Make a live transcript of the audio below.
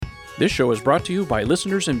This show is brought to you by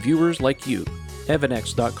listeners and viewers like you.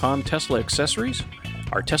 Evanex.com Tesla accessories,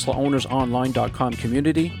 our TeslaOwnersOnline.com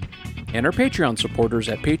community, and our Patreon supporters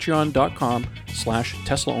at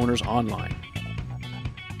patreon.com/TeslaOwnersOnline.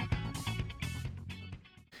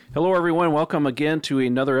 Hello, everyone. Welcome again to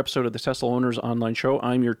another episode of the Tesla Owners Online Show.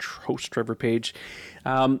 I'm your host, Trevor Page.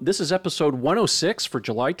 This is episode 106 for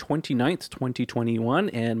July 29th, 2021,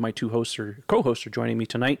 and my two co-hosts are joining me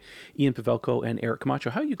tonight, Ian Pavelko and Eric Camacho.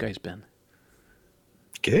 How you guys been?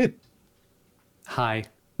 Good. Hi.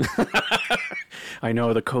 I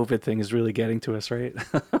know the COVID thing is really getting to us, right?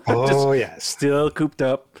 Oh, yes. Still cooped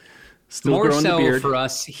up. Still More growing the so beard. for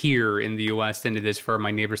us here in the U.S. than it is for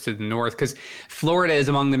my neighbors to the north, because Florida is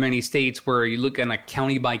among the many states where you look on a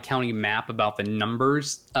county-by-county map about the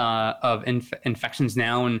numbers of infections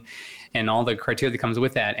now and all the criteria that comes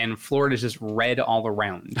with that, and Florida is just red all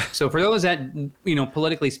around. So for those that,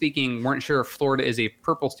 politically speaking, weren't sure if Florida is a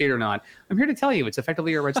purple state or not, I'm here to tell you it's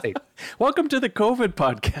effectively a red state. Welcome to the COVID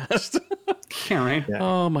podcast. Yeah, right? Yeah.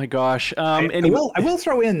 Oh, my gosh. I will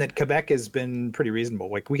throw in that Quebec has been pretty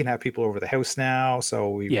reasonable. Like, we can have people over the house now, so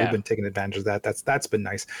we've been taking advantage of that. That's been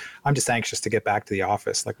nice. I'm just anxious to get back to the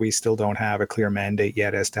office. Like, we still don't have a clear mandate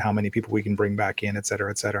yet as to how many people we can bring back in, et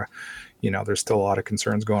cetera, et cetera. There's still a lot of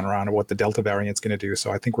concerns going around of what the Delta variant's going to do.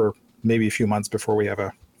 So I think we're maybe a few months before we have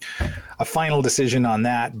a final decision on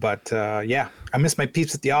that. But I miss my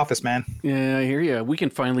peeps at the office, man. Yeah, I hear you. We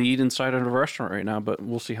can finally eat inside of a restaurant right now, but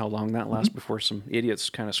we'll see how long that lasts before some idiots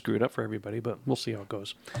kind of screw it up for everybody, but we'll see how it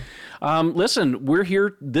goes. Listen, we're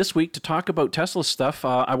here this week to talk about Tesla stuff.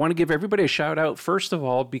 I want to give everybody a shout out, first of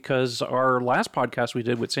all, because our last podcast we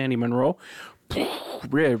did with Sandy Munro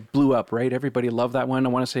blew up, right? Everybody loved that one. I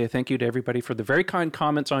want to say a thank you to everybody for the very kind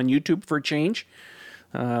comments on YouTube for a change.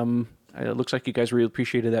 It looks like you guys really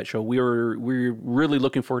appreciated that show. We're really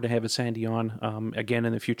looking forward to having Sandy on again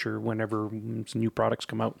in the future whenever some new products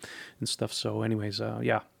come out and stuff. So anyways,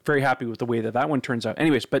 very happy with the way that one turns out.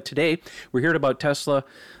 Anyways, but today we're here about Tesla.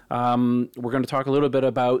 We're going to talk a little bit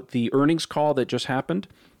about the earnings call that just happened.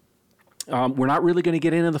 We're not really going to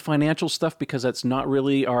get into the financial stuff because that's not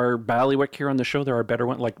really our bailiwick here on the show. There are better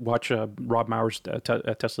ones, like watch Rob Maurer's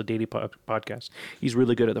Tesla Daily podcast. He's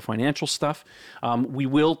really good at the financial stuff. We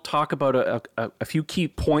will talk about a few key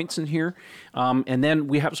points in here, and then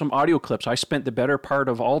we have some audio clips. I spent the better part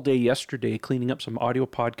of all day yesterday cleaning up some audio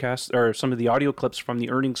podcasts, or some of the audio clips from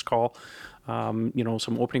the earnings call.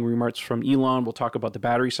 Some opening remarks from Elon. We'll talk about the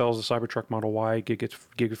battery cells, the Cybertruck Model Y,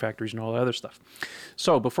 Gigafactories, and all the other stuff.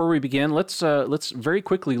 So before we begin, let's very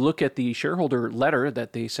quickly look at the shareholder letter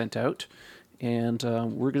that they sent out. And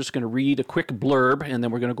we're just going to read a quick blurb, and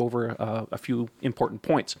then we're going to go over a few important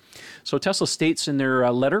points. So Tesla states in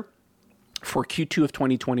their letter, for Q2 of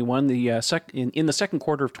 2021, in the second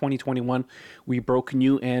quarter of 2021, we broke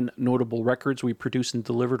new and notable records. We produced and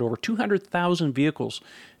delivered over 200,000 vehicles,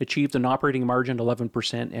 achieved an operating margin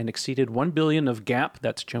 11%, and exceeded 1 billion of GAAP,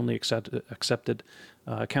 that's generally accepted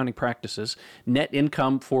accounting practices, net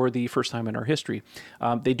income for the first time in our history.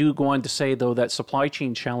 They do go on to say, though, that supply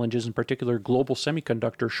chain challenges, in particular global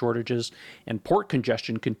semiconductor shortages and port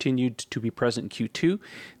congestion, continued to be present in Q2.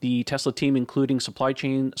 The Tesla team, including supply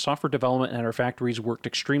chain, software development, and our factories, worked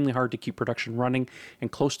extremely hard to keep production running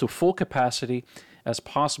and close to full capacity as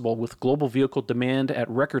possible. With global vehicle demand at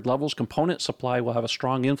record levels, component supply will have a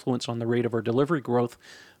strong influence on the rate of our delivery growth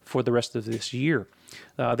for the rest of this year.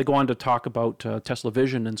 They go on to talk about Tesla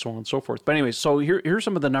Vision and so on and so forth. But anyways, so here's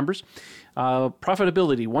some of the numbers.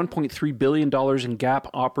 Profitability, $1.3 billion in GAAP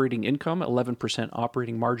operating income, 11%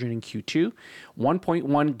 operating margin in Q2.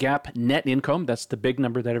 1.1 GAAP net income, that's the big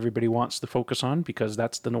number that everybody wants to focus on because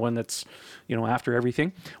that's the one that's, after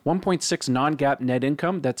everything. 1.6 non-GAAP net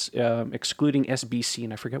income, that's excluding SBC,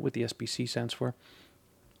 and I forget what the SBC stands for.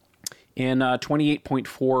 And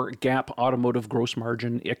 28.4 GAAP automotive gross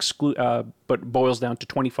margin, but boils down to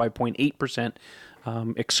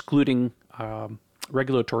 25.8%, excluding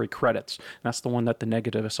regulatory credits. And that's the one that the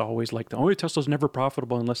negativists always like. Tesla's never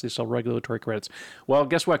profitable unless they sell regulatory credits. Well,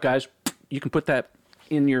 guess what, guys? You can put that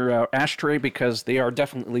in your ashtray because they are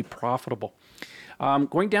definitely profitable.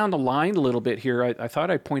 Going down the line a little bit here, I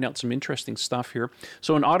thought I'd point out some interesting stuff here.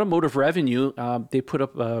 So in automotive revenue, they put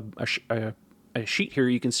up a sheet here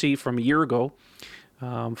you can see from a year ago,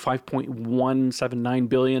 5.179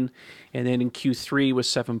 billion, and then in Q3 was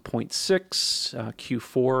 7.6,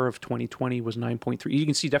 Q4 of 2020 was 9.3. You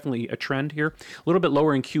can see definitely a trend here, a little bit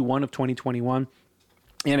lower in Q1 of 2021,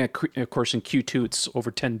 and of course in Q2 it's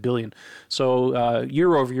over 10 billion. So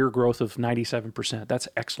year-over-year growth of 97%. That's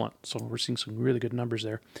excellent. So we're seeing some really good numbers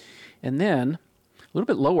there. And then a little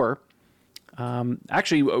bit lower,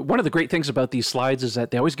 Actually, one of the great things about these slides is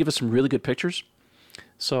that they always give us some really good pictures.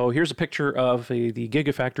 So here's a picture of the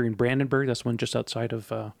Gigafactory in Brandenburg. That's one just outside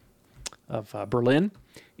of Berlin.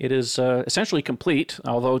 It is essentially complete,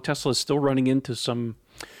 although Tesla is still running into some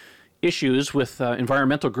issues with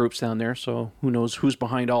environmental groups down there. So who knows who's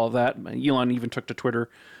behind all of that. Elon even took to Twitter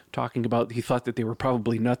talking about he thought that they were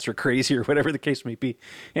probably nuts or crazy or whatever the case may be.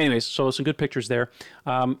 Anyways, so some good pictures there.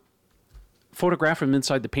 Photograph from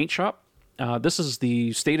inside the paint shop. This is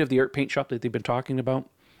the state-of-the-art paint shop that they've been talking about.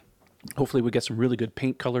 Hopefully we get some really good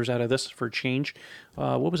paint colors out of this for a change.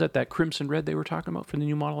 What was that crimson red they were talking about for the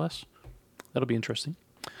new Model S? That'll be interesting.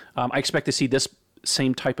 I expect to see this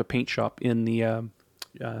same type of paint shop in the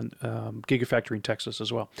Gigafactory in Texas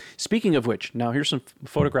as well. Speaking of which, now here's some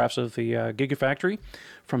photographs of the Gigafactory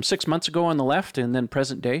from 6 months ago on the left and then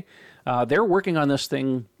present day. They're working on this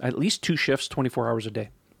thing at least 2 shifts, 24 hours a day.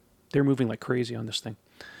 They're moving like crazy on this thing.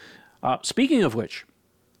 Speaking of which,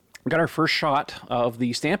 we got our first shot of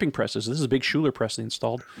the stamping presses. This is a big Schuler press they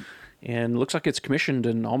installed, and it looks like it's commissioned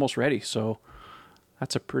and almost ready. So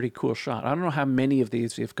that's a pretty cool shot. I don't know how many of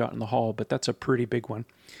these they've got in the hall, but that's a pretty big one.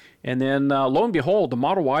 And then lo and behold, the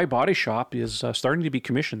Model Y body shop is starting to be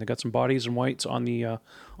commissioned. They got some bodies and whites on the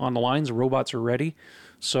lines. The robots are ready.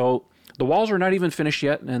 So the walls are not even finished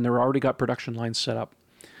yet, and they're already got production lines set up.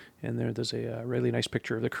 And there's a really nice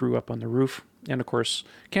picture of the crew up on the roof. And of course,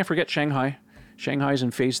 can't forget Shanghai. Shanghai's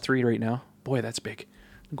in phase 3 right now. Boy, that's big.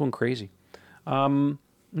 I'm going crazy. Let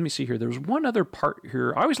me see here. There's one other part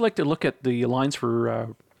here. I always like to look at the lines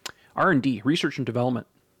for R&D, research and development.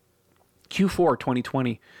 Q4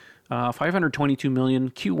 2020, 522 million.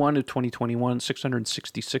 Q1 of 2021,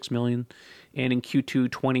 666 million. And in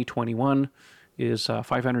Q2 2021 is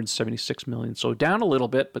 576 million. So down a little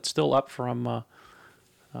bit, but still up from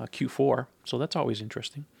Q4. So that's always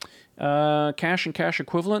interesting. Cash and cash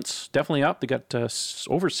equivalents, definitely up. They got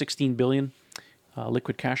over 16 billion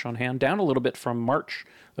liquid cash on hand, down a little bit from March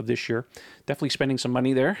of this year. Definitely spending some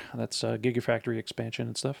money there. That's Gigafactory expansion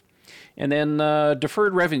and stuff. And then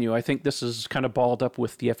deferred revenue. I think this is kind of balled up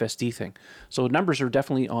with the FSD thing. So numbers are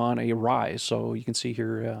definitely on a rise. So you can see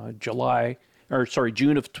here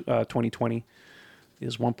June of 2020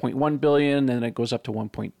 is 1.1 billion, and it goes up to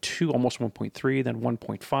 1.2, almost 1.3, then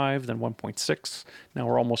 1.5, then 1.6. Now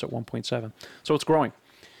we're almost at 1.7. So it's growing.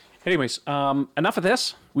 Anyways, enough of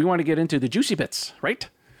this. We want to get into the juicy bits, right?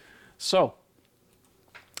 So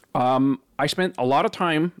I spent a lot of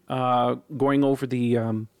time going over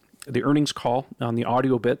the earnings call on the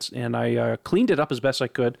audio bits, and I cleaned it up as best I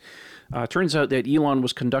could. Turns out that Elon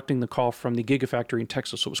was conducting the call from the Gigafactory in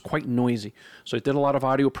Texas, so it was quite noisy. So I did a lot of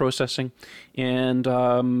audio processing and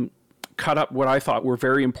cut up what I thought were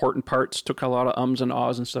very important parts, took a lot of ums and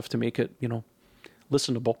ahs and stuff to make it,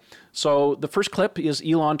 listenable. So the first clip is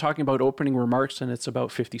Elon talking about opening remarks, and it's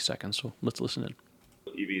about 50 seconds. So let's listen in.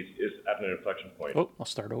 EVs is at an inflection point. Oh, I'll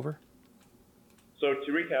start over. So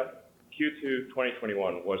to recap, Q2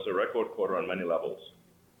 2021 was a record quarter on many levels.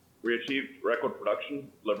 We achieved record production,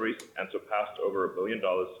 deliveries, and surpassed over $1 billion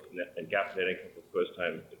in GAAP net income for the first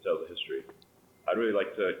time in Tesla history. I'd really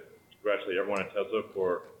like to congratulate everyone at Tesla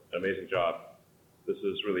for an amazing job. This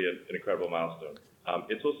is really an incredible milestone.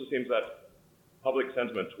 It also seems that public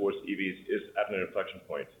sentiment towards EVs is at an inflection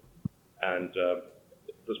point. And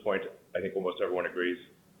at this point, I think almost everyone agrees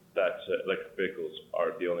that electric vehicles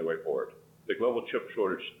are the only way forward. The global chip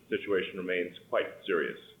shortage situation remains quite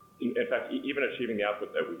serious. In fact, even achieving the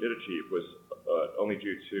output that we did achieve was only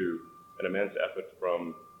due to an immense effort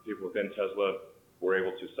from people within Tesla who were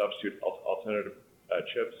able to substitute alternative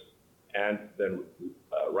chips and then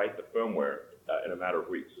write the firmware in a matter of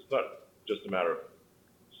weeks. It's not just a matter of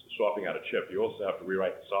swapping out a chip. You also have to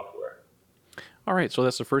rewrite the software. All right, so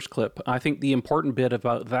that's the first clip. I think the important bit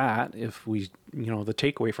about that, if we, the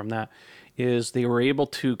takeaway from that, is they were able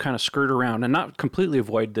to kind of skirt around and not completely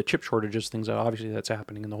avoid the chip shortages, things that obviously that's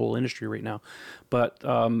happening in the whole industry right now. But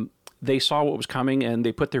they saw what was coming and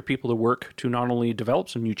they put their people to work to not only develop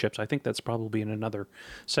some new chips, I think that's probably in another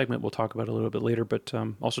segment we'll talk about a little bit later, but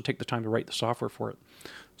also take the time to write the software for it.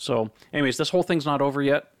 So anyways, this whole thing's not over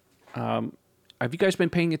yet. Have you guys been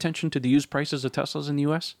paying attention to the used prices of Teslas in the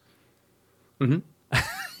U.S.? Mm-hmm.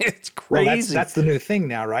 It's crazy. Well, that's the new thing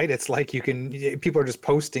now, right? It's like people are just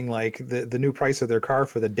posting like the new price of their car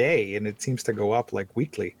for the day, and it seems to go up like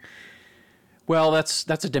weekly. Well, that's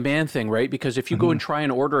a demand thing, right? Because if you go and try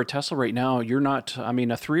and order a Tesla right now, you're not,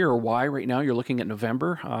 a 3 or a Y right now, you're looking at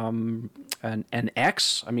November. An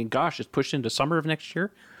X, gosh, it's pushed into summer of next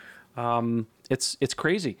year. It's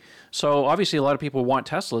crazy. So obviously a lot of people want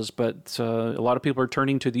Teslas, but a lot of people are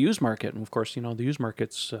turning to the used market. And of course, the used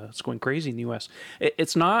market's it's going crazy in the U.S.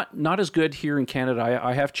 It's not as good here in Canada.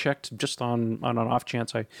 I have checked just on an off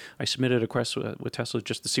chance. I submitted a request with Tesla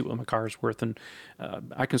just to see what my car is worth, and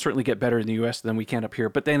I can certainly get better in the U.S. than we can up here.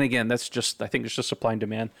 But then again, I think it's just supply and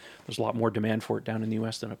demand. There's a lot more demand for it down in the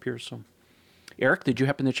U.S. than up here. So, Eric, did you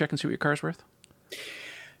happen to check and see what your car's worth?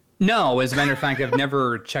 No, as a matter of fact, I've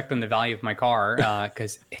never checked on the value of my car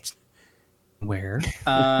because it's where.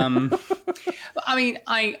 I mean,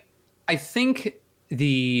 I think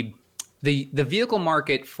the vehicle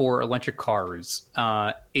market for electric cars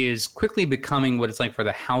is quickly becoming what it's like for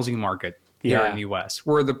the housing market here in the U.S.,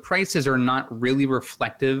 where the prices are not really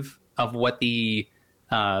reflective of what the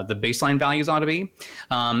baseline values ought to be.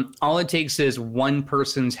 All it takes is one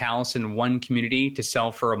person's house in one community to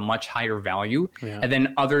sell for a much higher value. Yeah. And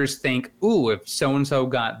then others think, ooh, if so-and-so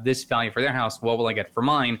got this value for their house, what will I get for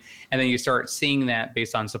mine? And then you start seeing that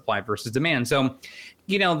based on supply versus demand. So,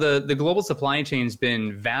 the global supply chain has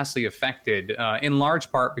been vastly affected in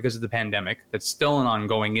large part because of the pandemic. That's still an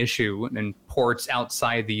ongoing issue in ports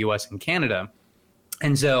outside the U.S. and Canada.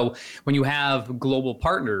 And so when you have global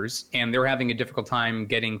partners and they're having a difficult time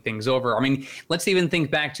getting things over, I mean, let's even think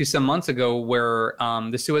back to some months ago where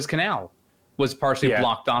the Suez Canal was partially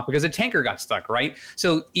blocked off because a tanker got stuck, right?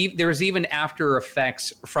 So there's even after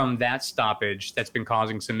effects from that stoppage that's been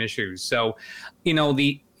causing some issues. So,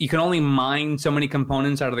 you can only mine so many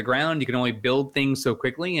components out of the ground. You can only build things so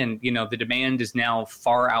quickly. And, the demand is now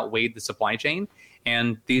far outweighed the supply chain.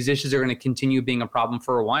 And these issues are going to continue being a problem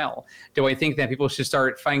for a while. Do I think that people should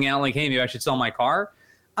start finding out like, hey, maybe I should sell my car?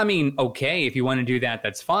 I mean, okay, if you want to do that,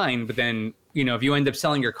 that's fine. But then, if you end up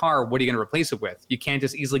selling your car, what are you going to replace it with? You can't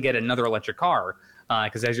just easily get another electric car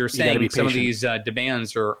because as you're saying, some of these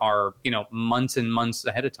demands are months and months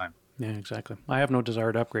ahead of time. Yeah, exactly. I have no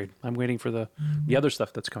desire to upgrade. I'm waiting for the other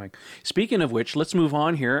stuff that's coming. Speaking of which, let's move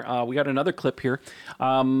on here. We got another clip here.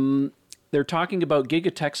 They're talking about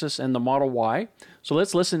Giga Texas and the Model Y. So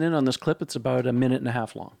let's listen in on this clip. It's about a minute and a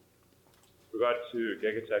half long. We got to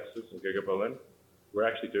Giga Texas and Giga Berlin. We're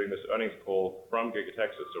actually doing this earnings call from Giga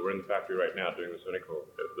Texas. So we're in the factory right now doing this earnings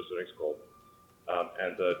call.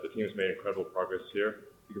 And the team's made incredible progress here.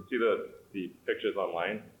 You can see the pictures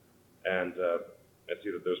online and see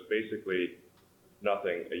that there's basically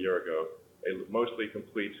nothing a year ago. A mostly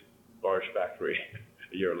complete large factory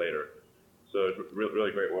a year later. So it's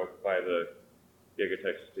really great work by the Giga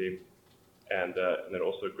Texas team, and then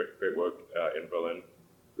also great work in Berlin.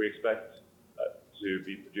 We expect to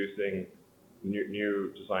be producing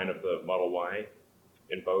new design of the Model Y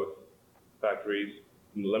in both factories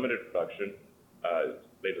in limited production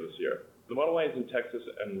later this year. The Model Y is in Texas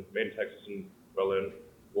and made in Texas and Berlin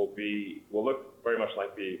will look very much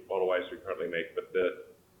like the Model Ys we currently make, but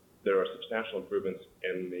there are substantial improvements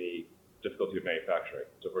in the difficulty of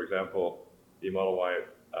manufacturing. So, for example, the Model Y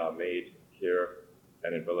made here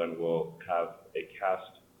and in Berlin will have a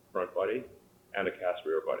cast front body and a cast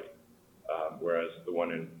rear body, whereas the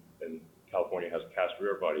one in California has a cast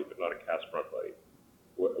rear body but not a cast front body.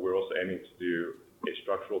 We're also aiming to do a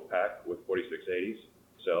structural pack with 4680s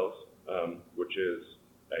cells, which is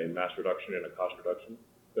a mass reduction and a cost reduction.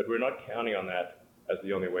 But we're not counting on that as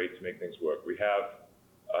the only way to make things work. We have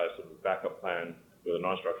sort of a backup plan with a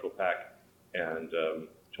non-structural pack and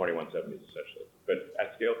 2170s essentially. But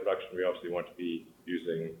at scale production, we obviously want to be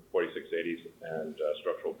using 4680s and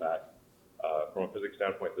structural pack. From a physics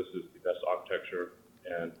standpoint, this is the best architecture,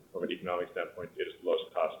 and from an economic standpoint, it is the lowest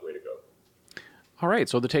cost way to go. All right,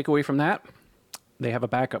 so the takeaway from that, they have a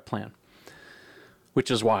backup plan, which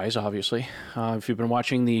is wise, obviously. If you've been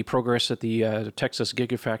watching the progress at the Texas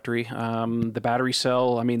Gigafactory, the battery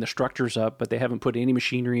cell, I mean, the structure's up, but they haven't put any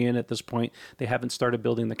machinery in at this point. They haven't started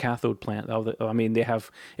building the cathode plant. I mean, they have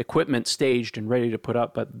equipment staged and ready to put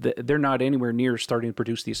up, but they're not anywhere near starting to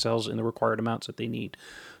produce these cells in the required amounts that they need.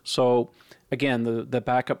 So, again, the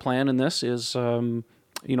backup plan in this is, a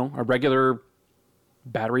regular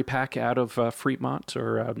battery pack out of Fremont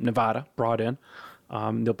or Nevada brought in.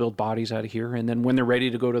 They'll build bodies out of here, and then when they're ready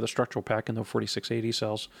to go to the structural pack and the 4680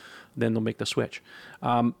 cells, then they'll make the switch.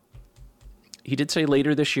 He did say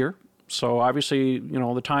later this year, so obviously,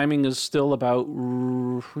 the timing is still about,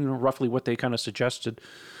 roughly what they kind of suggested.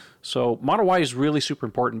 So Model Y is really super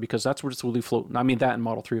important because that's what's really floating. I mean, that and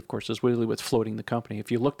Model 3, of course, is really what's floating the company.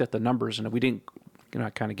 If you looked at the numbers, and we didn't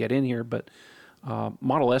kind of get in here, but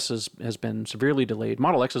Model S has been severely delayed.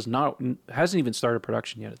 Model X hasn't even started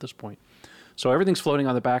production yet at this point. So everything's floating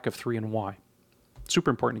on the back of 3 and Y.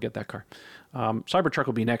 Super important to get that car. Cybertruck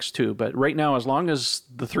will be next too, but right now, as long as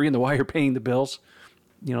the 3 and the Y are paying the bills,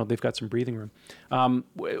 they've got some breathing room.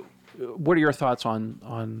 What are your thoughts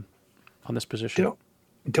on this position?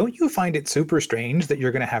 Don't you find it super strange that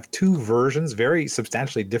you're going to have two versions, very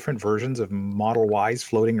substantially different versions of Model Ys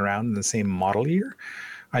floating around in the same model year?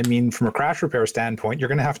 I mean, from a crash repair standpoint, you're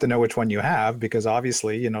going to have to know which one you have, because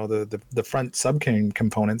obviously, the front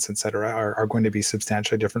subcomponents, et cetera, are going to be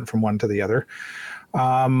substantially different from one to the other.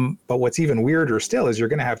 But what's even weirder still is you're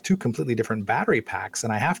going to have two completely different battery packs.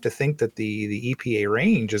 And I have to think that the EPA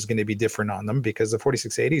range is going to be different on them, because the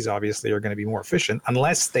 4680s obviously are going to be more efficient,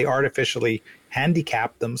 unless they artificially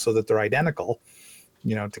handicap them so that they're identical,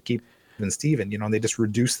 to keep and Steven, and they just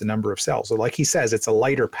reduce the number of cells. So like he says, it's a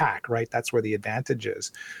lighter pack, right? That's where the advantage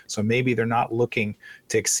is. So maybe they're not looking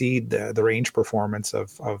to exceed the range performance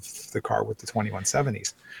of the car with the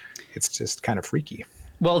 2170s. It's just kind of freaky.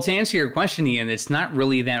 Well, to answer your question, Ian, it's not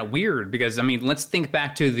really that weird, because, let's think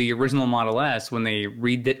back to the original Model S when they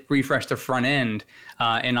refreshed the front end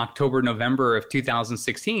in October, November of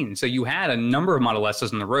 2016. So you had a number of Model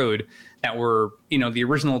S's on the road that were, the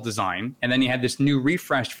original design. And then you had this new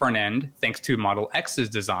refreshed front end, thanks to Model X's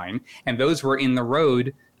design. And those were in the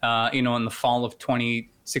road, in the fall of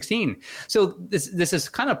 2016. So this is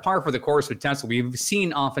kind of par for the course with Tesla. We've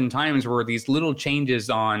seen oftentimes where these little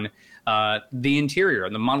changes on the interior.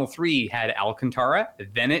 The Model 3 had Alcantara,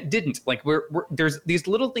 then it didn't. Like there's these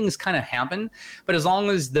little things kind of happen, but as long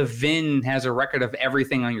as the VIN has a record of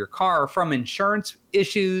everything on your car, from insurance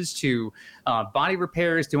issues to body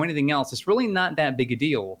repairs to anything else, it's really not that big a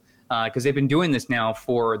deal, because they've been doing this now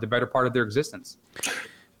for the better part of their existence.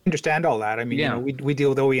 Understand all that. I mean, we deal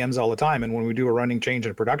with OEMs all the time, and when we do a running change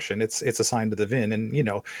in production, it's assigned to the VIN. And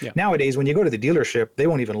nowadays, when you go to the dealership, they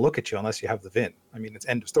won't even look at you unless you have the VIN. I mean, it's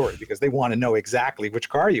end of story, because they want to know exactly which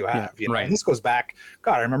car you have. Right. And this goes back,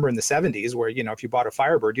 God, I remember in the 70s where if you bought a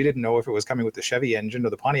Firebird, you didn't know if it was coming with the Chevy engine or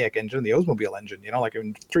the Pontiac engine, or the Oldsmobile engine. Like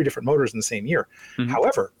in 3 different motors in the same year. Mm-hmm.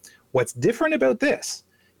 However, what's different about this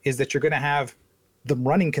is that you're going to have them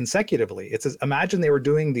running consecutively. Imagine they were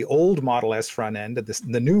doing the old Model S front end and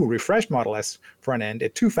the new refreshed Model S front end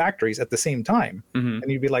at 2 factories at the same time. Mm-hmm.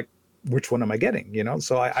 And you'd be like, which one am I getting?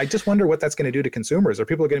 So I just wonder what that's going to do to consumers. Are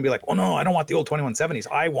people going to be like, oh no, I don't want the old 2170s.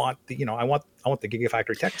 I want the, I want the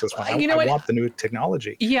Gigafactory Texas one. I want the new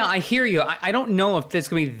technology. Yeah, I hear you. I don't know if there's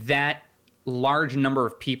going to be that large number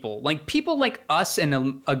of people like us,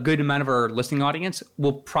 and a good amount of our listening audience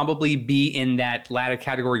will probably be in that latter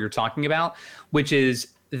category you're talking about, which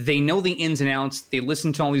is they know the ins and outs. They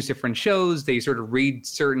listen to all these different shows. They sort of read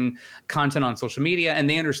certain content on social media, and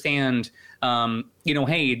they understand,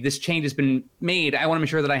 hey, this change has been made. I want to make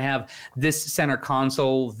sure that I have this center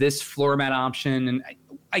console, this floor mat option. And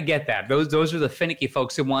I get that. Those are the finicky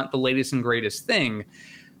folks who want the latest and greatest thing.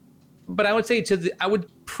 But I would say I would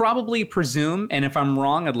probably presume, and if I'm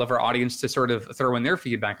wrong, I'd love our audience to sort of throw in their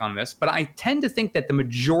feedback on this, but I tend to think that the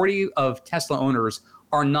majority of Tesla owners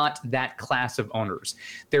are not that class of owners.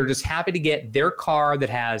 They're just happy to get their car that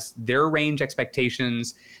has their range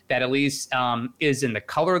expectations, that at least is in the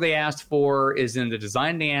color they asked for, is in the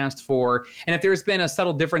design they asked for. And if there's been a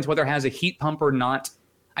subtle difference, whether it has a heat pump or not,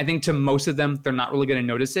 I think to most of them, they're not really going to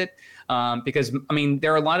notice it. Because,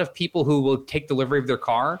 there are a lot of people who will take delivery of their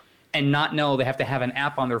car and not know they have to have an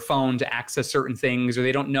app on their phone to access certain things, or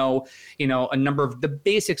they don't know, a number of the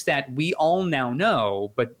basics that we all now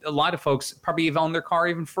know. But a lot of folks probably have owned their car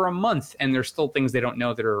even for a month, and there's still things they don't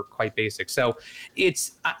know that are quite basic. So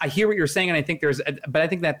I hear what you're saying, and I think but I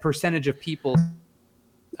think that percentage of people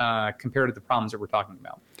compared to the problems that we're talking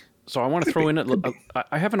about. So I want to throw in,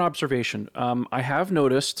 I have an observation. I have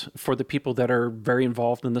noticed, for the people that are very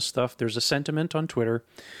involved in this stuff, there's a sentiment on Twitter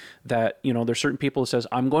that, there's certain people that says,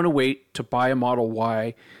 I'm going to wait to buy a Model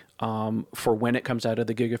Y for when it comes out of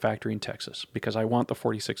the Gigafactory in Texas, because I want the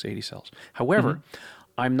 4680 cells. However,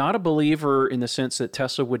 I'm not a believer in the sense that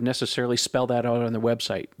Tesla would necessarily spell that out on their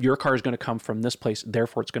website. Your car is going to come from this place,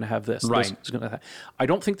 therefore it's going to have this. Right. This is going to have. I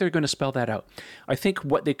don't think they're going to spell that out. I think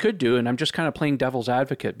what they could do, and I'm just kind of playing devil's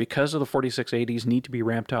advocate, because of the 4680s need to be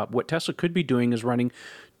ramped up, what Tesla could be doing is running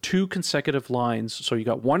 2 consecutive lines. So you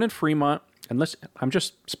got one in Fremont, unless I'm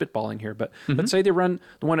just spitballing here, but let's say they run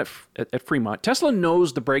the one at Fremont. Tesla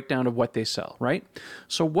knows the breakdown of what they sell, right?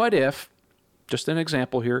 So what if, just an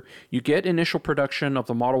example here, you get initial production of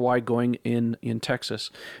the Model Y going in Texas,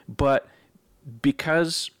 but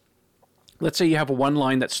because, let's say you have one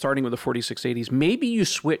line that's starting with the 4680s, maybe you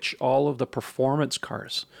switch all of the performance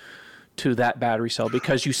cars to that battery cell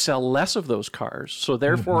because you sell less of those cars. So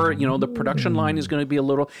therefore, the production line is going to be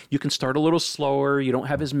you can start a little slower. You don't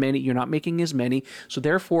have as many, you're not making as many. So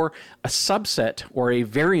therefore, a subset or a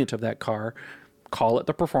variant of that car call it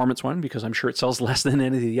the performance one because I'm sure it sells less than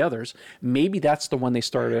any of the others. Maybe that's the one they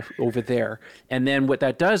start over there. And then what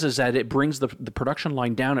that does is that it brings the production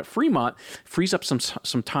line down at Fremont, frees up some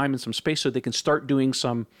time and some space so they can start doing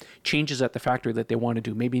some changes at the factory that they want to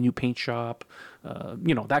do. Maybe a new paint shop,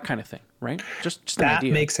 that kind of thing, right? Just an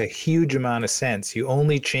idea. That makes a huge amount of sense. You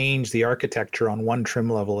only change the architecture on one trim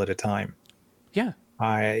level at a time. Yeah.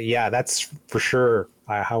 That's for sure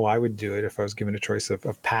how I would do it if I was given a choice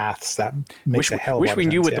of paths. That makes a hell of a lot of sense. Wish we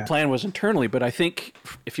knew what the plan was internally, but I think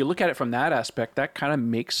if you look at it from that aspect, that kind of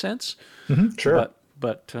makes sense. Mm-hmm, sure.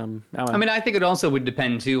 But I think it also would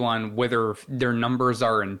depend too on whether their numbers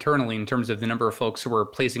are internally in terms of the number of folks who are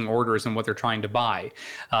placing orders and what they're trying to buy.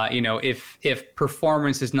 If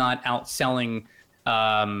performance is not outselling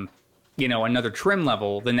another trim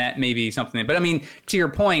level, then that may be something. But I mean, to your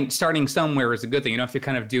point, starting somewhere is a good thing. You don't have to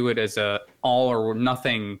kind of do it as a all or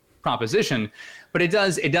nothing proposition. But it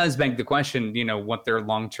does beg the question, what their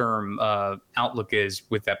long-term outlook is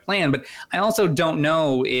with that plan. But I also don't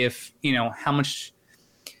know if,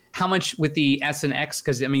 how much with the S and X,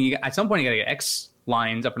 because I mean, at some point you got to get X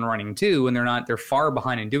lines up and running too, and they're far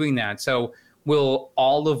behind in doing that. So will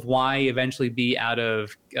all of Y eventually be out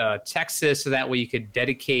of Texas, so that way you could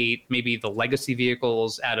dedicate maybe the legacy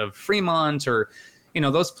vehicles out of Fremont, or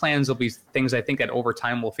those plans will be things I think that over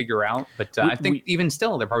time we'll figure out. But I think even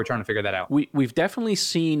still, they're probably trying to figure that out. We've definitely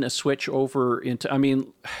seen a switch over into. I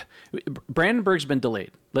mean, Brandenburg's been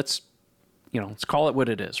delayed. Let's call it what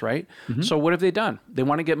it is, right? Mm-hmm. So what have they done? They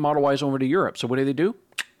want to get Model Ys over to Europe. So what do?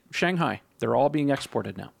 Shanghai. They're all being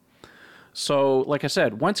exported now. So, like I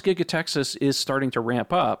said, once Giga Texas is starting to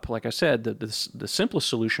ramp up, like I said, the simplest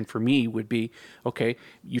solution for me would be, okay,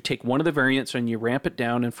 you take one of the variants and you ramp it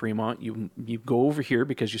down in Fremont. You go over here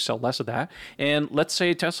because you sell less of that. And let's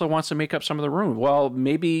say Tesla wants to make up some of the room. Well,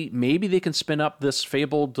 maybe they can spin up this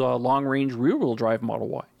fabled long-range rear-wheel drive Model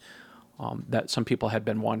Y. That some people had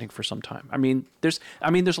been wanting for some time. I mean, there's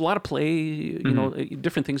a lot of play,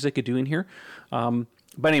 different things they could do in here.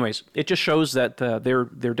 But anyways, it just shows that they're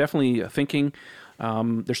definitely thinking.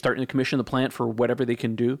 They're starting to commission the plant for whatever they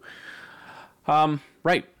can do.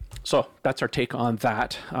 Right. So that's our take on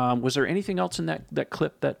that. Was there anything else in that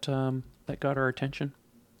clip that got our attention?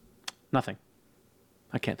 Nothing.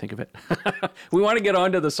 I can't think of it. We want to get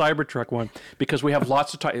on to the Cybertruck one because we have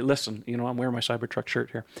lots of time. Listen, I'm wearing my Cybertruck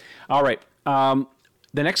shirt here. All right.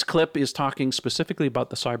 The next clip is talking specifically about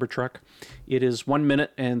the Cybertruck. It is 1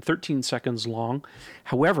 minute and 13 seconds long.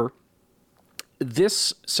 However,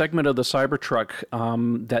 this segment of the Cybertruck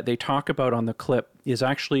that they talk about on the clip is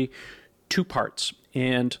actually two parts.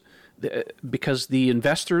 And because the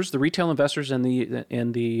investors, the retail investors and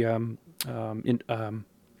the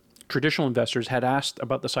traditional investors had asked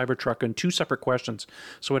about the Cybertruck in two separate questions.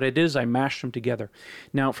 So what I did is I mashed them together.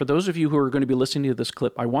 Now, for those of you who are going to be listening to this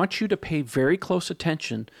clip, I want you to pay very close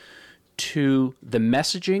attention to the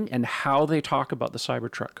messaging and how they talk about the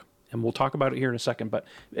Cybertruck. And we'll talk about it here in a second, but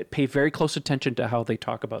pay very close attention to how they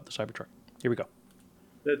talk about the Cybertruck. Here we go.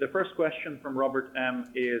 The first question from Robert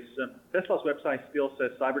M. is, Tesla's website still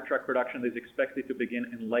says Cybertruck production is expected to begin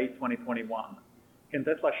in late 2021. Can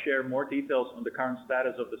Tesla share more details on the current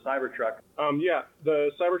status of the Cybertruck? The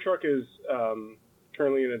Cybertruck is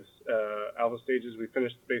currently in its alpha stages. We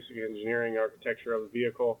finished the basic engineering architecture of the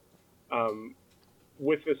vehicle.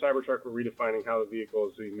 With the Cybertruck, we're redefining how the vehicle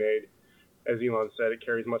is to be made. As Elon said, it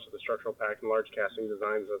carries much of the structural pack and large casting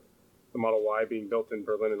designs of the Model Y being built in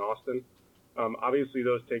Berlin and Austin. Obviously,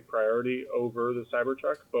 those take priority over the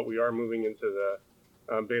Cybertruck, but we are moving into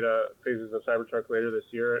the beta phases of Cybertruck later this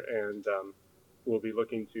year, and we'll be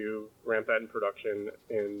looking to ramp that in production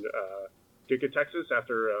in Giga Texas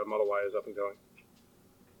after Model Y is up and going.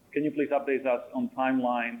 Can you please update us on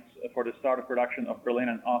timelines for the start of production of Berlin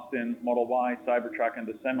and Austin, Model Y, Cybertruck, and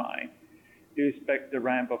the Semi? Do you expect the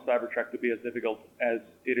ramp of Cybertruck to be as difficult as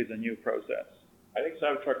it is a new process? I think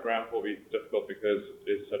Cybertruck ramp will be difficult because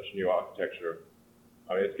it's such a new architecture.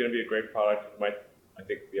 I mean, it's going to be a great product. It might, I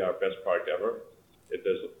think, be our best product ever. It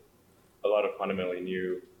does a lot of fundamentally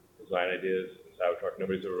new design ideas in Cybertruck.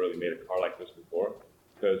 Nobody's ever really made a car like this before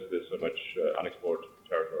because there's so much unexplored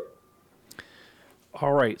territory.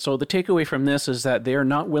 All right. So the takeaway from this is that they're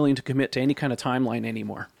not willing to commit to any kind of timeline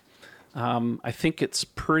anymore. I think it's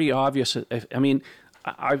pretty obvious. I mean,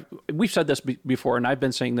 we've said this before, and I've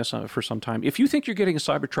been saying this for some time. If you think you're getting a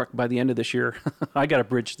Cybertruck by the end of this year, I got a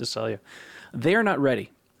bridge to sell you. They are not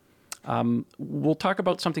ready. We'll talk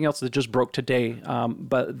about something else that just broke today.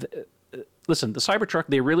 Listen, the Cybertruck,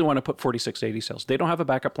 they really want to put 4680 cells. They don't have a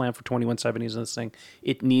backup plan for 2170s in this thing.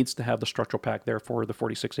 It needs to have the structural pack there for the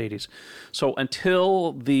 4680s. So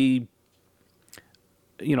until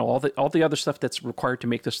all the other stuff that's required to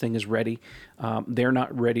make this thing is ready. They're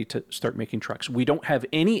not ready to start making trucks. We don't have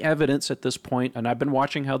any evidence at this point, and I've been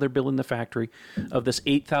watching how they're building the factory, of this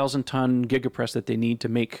 8,000 ton gigapress that they need to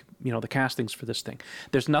make, the castings for this thing.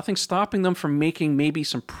 There's nothing stopping them from making maybe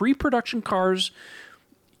some pre-production cars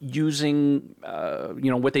using,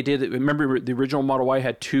 what they did. Remember, the original Model Y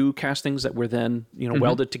had 2 castings that were then,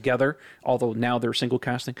 welded together, although now they're single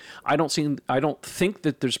casting. I don't think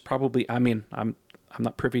that there's probably, I'm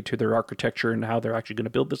not privy to their architecture and how they're actually going to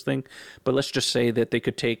build this thing, but let's just say that they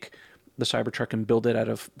could take the Cybertruck and build it out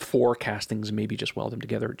of 4 castings and maybe just weld them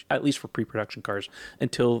together, at least for pre-production cars,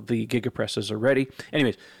 until the gigapresses are ready.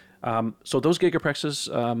 Anyways, so those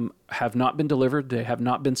gigapresses have not been delivered. They have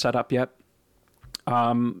not been set up yet.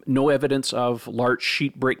 No evidence of large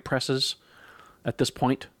sheet brake presses at this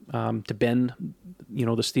point to bend,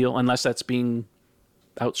 the steel, unless that's being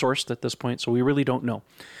outsourced at this point. So we really don't know.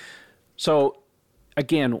 So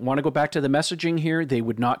again, want to go back to the messaging here. They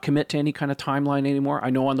would not commit to any kind of timeline anymore. I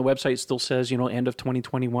know on the website it still says, end of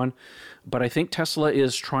 2021, but I think Tesla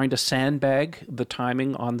is trying to sandbag the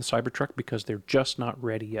timing on the Cybertruck because they're just not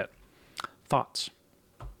ready yet. Thoughts?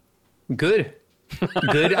 Good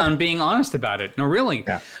on being honest about it. No, really.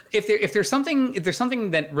 Yeah. If there's something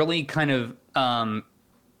that really kind of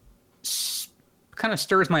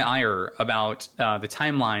stirs my ire about the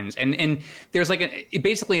timelines, and there's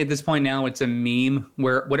basically at this point now it's a meme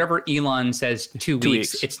where whatever Elon says 2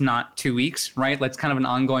 weeks, it's not 2 weeks, right? That's kind of an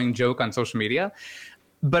ongoing joke on social media.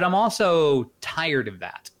 But I'm also tired of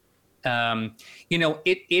that.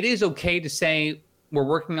 It is okay to say we're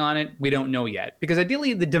working on it, we don't know yet, because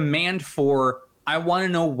ideally the demand for I want to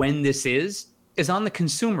know when this is on the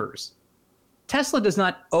consumers. Tesla does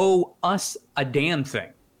not owe us a damn thing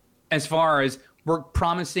as far as we're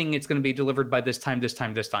promising it's going to be delivered by this time,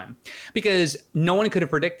 because no one could have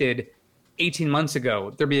predicted 18 months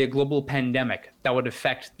ago there'd be a global pandemic that would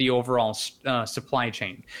affect the overall supply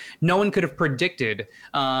chain. No one could have predicted,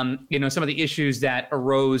 some of the issues that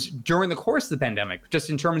arose during the course of the pandemic, just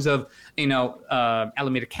in terms of,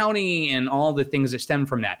 Alameda County and all the things that stem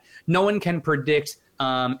from that. No one can predict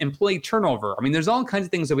employee turnover. I mean, there's all kinds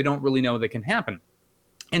of things that we don't really know that can happen.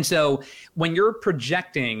 And so when you're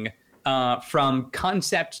projecting from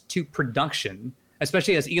concept to production,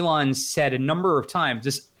 especially as Elon said a number of times,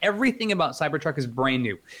 just everything about Cybertruck is brand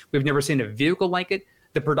new. We've never seen a vehicle like it.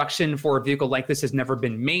 The production for a vehicle like this has never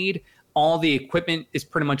been made. All the equipment is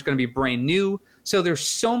pretty much going to be brand new. So there's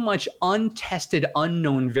so much untested,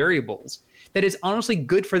 unknown variables that is honestly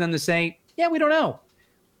good for them to say, yeah, we don't know.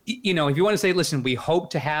 If you want to say, listen, we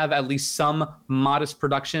hope to have at least some modest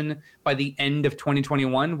production by the end of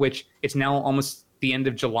 2021, which it's now almost the end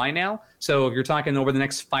of July now. So if you're talking over the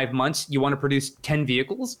next 5 months, you want to produce 10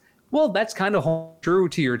 vehicles. Well, that's kind of true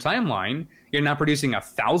to your timeline. You're not producing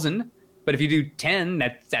 1,000, but if you do 10,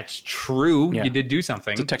 that's true. Yeah. You did do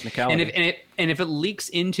something. It's a technicality. And if it leaks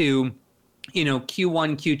into, Q1,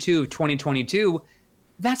 Q2 of 2022,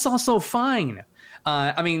 that's also fine.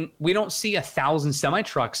 We don't see 1,000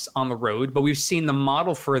 semi-trucks on the road, but we've seen the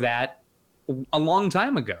model for that a long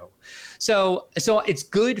time ago. So it's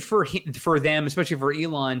good for them, especially for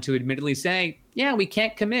Elon, to admittedly say, yeah, we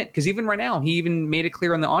can't commit. Because even right now, he even made it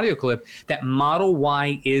clear in the audio clip that Model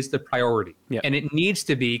Y is the priority. Yeah. And it needs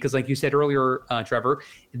to be, because like you said earlier, Trevor,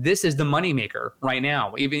 this is the moneymaker right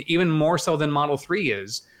now, even more so than Model 3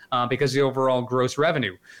 is, because of the overall gross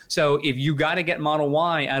revenue. So if you got to get Model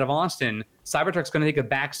Y out of Austin, Cybertruck's going to take a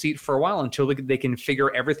back seat for a while until they can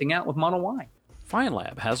figure everything out with Model Y.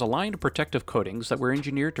 FineLab has a line of protective coatings that were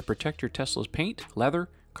engineered to protect your Tesla's paint, leather,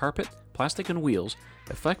 carpet, plastic, and wheels,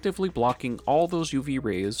 effectively blocking all those UV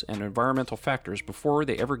rays and environmental factors before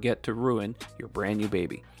they ever get to ruin your brand new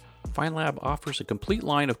baby. FineLab offers a complete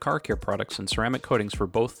line of car care products and ceramic coatings for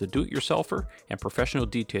both the do-it-yourselfer and professional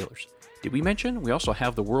detailers. Did we mention we also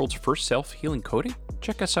have the world's first self-healing coating?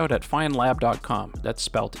 Check us out at finelab.com, that's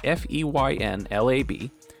spelled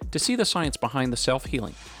F-E-Y-N-L-A-B, to see the science behind the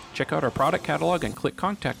self-healing. Check out our product catalog and click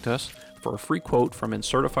Contact Us for a free quote from a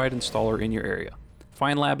certified installer in your area.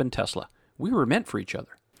 FineLab and Tesla. We were meant for each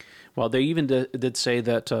other. Well, they even did say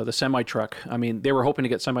that the semi-truck, they were hoping to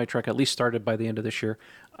get semi-truck at least started by the end of this year.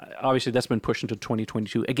 Obviously, that's been pushed into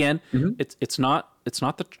 2022. Again, it's not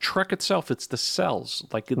the truck itself, it's the cells.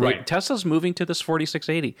 Right. Tesla's moving to this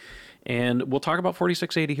 4680, and we'll talk about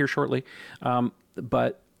 4680 here shortly,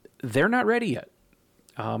 but they're not ready yet.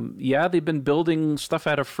 Yeah, they've been building stuff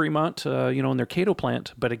out of Fremont, in their Cato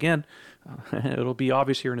plant. But again, it'll be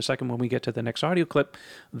obvious here in a second when we get to the next audio clip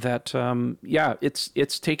that,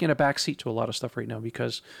 it's taking a back seat to a lot of stuff right now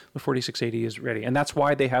because the 4680 is ready. And that's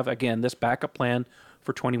why they have, again, this backup plan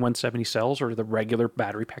for 2170 cells, or the regular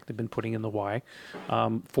battery pack they've been putting in the Y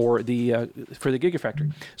for the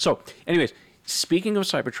Gigafactory. So anyways, speaking of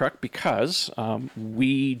Cybertruck, because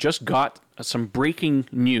we just got some breaking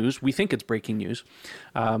news. We think it's breaking news.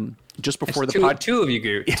 Just before it's the pod, two of you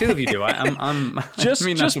do.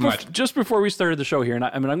 Just before we started the show here, and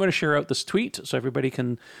I'm going to share out this tweet so everybody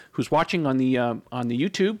who's watching on the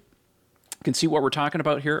YouTube can see what we're talking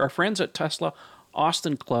about here. Our friends at Tesla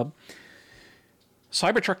Austin Club.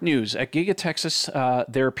 Cybertruck news. At Giga Texas,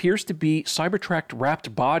 there appears to be Cybertruck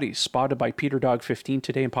wrapped bodies spotted by Peter Dog 15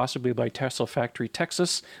 today and possibly by Tesla Factory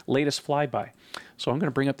Texas. Latest flyby. So I'm going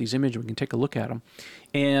to bring up these images. We can take a look at them.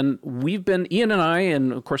 And Ian and I,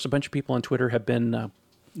 and of course a bunch of people on Twitter have been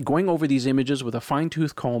going over these images with a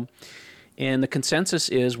fine-tooth comb. And the consensus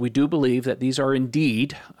is we do believe that these are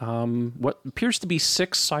indeed what appears to be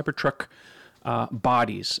 6 Cybertruck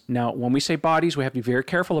bodies. Now, when we say bodies, we have to be very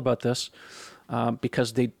careful about this.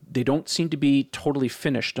 Because they don't seem to be totally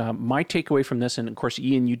finished. My takeaway from this, and of course,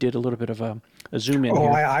 Ian, you did a little bit of a zoom in here.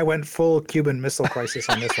 I went full Cuban Missile Crisis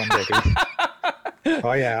on this one, baby.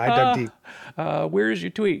 Oh, yeah, I dug deep. Where is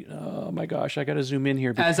your tweet? Oh, my gosh, I got to zoom in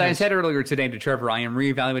here. As I said earlier today to Trevor, I am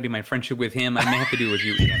reevaluating my friendship with him. I may have to do it with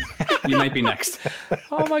you, Ian. You might be next.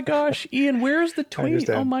 Oh, my gosh. Ian, where's the tweet?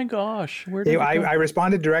 Oh, my gosh. Where did I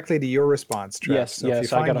responded directly to your response, Trev. Yes, so if you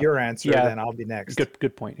find your answer, then I'll be next.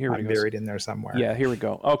 Good point. Here we go. I'm buried in there somewhere. Yeah, here we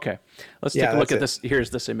go. Okay. Let's take a look at this.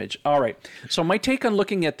 Here's this image. All right. So my take on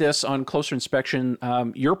looking at this on closer inspection,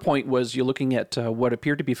 your point was you're looking at what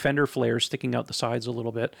appeared to be fender flares sticking out the sides a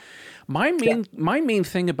little bit. My main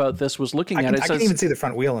thing about this was looking at it. I can even see the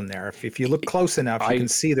front wheel in there. If you look close enough, you can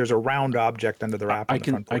see there's a round object under the wrap.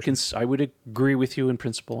 I would agree with you in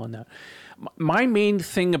principle on that. My main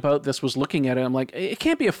thing about this was looking at it. I'm like, it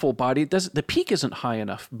can't be a full body. The peak isn't high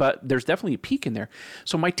enough, but there's definitely a peak in there.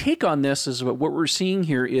 So my take on this is what we're seeing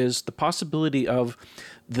here is the possibility of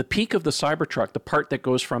the peak of the Cybertruck, the part that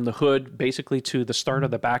goes from the hood basically to the start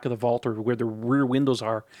of the back of the vault or where the rear windows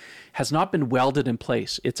are, has not been welded in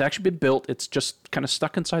place. It's actually been built. It's just kind of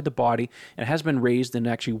stuck inside the body and has been raised and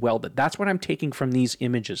actually welded. That's what I'm taking from these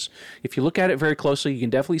images. If you look at it very closely, you can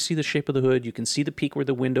definitely see the shape of the hood. You can see the peak where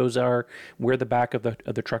the windows are, where the back of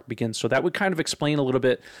the truck begins. So that would kind of explain a little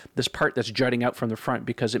bit this part that's jutting out from the front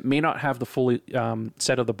because it may not have the fully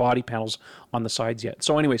set of the body panels on the sides yet.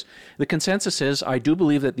 So anyways, the consensus is I do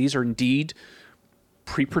believe that these are indeed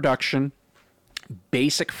pre-production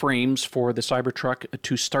basic frames for the Cybertruck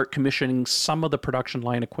to start commissioning some of the production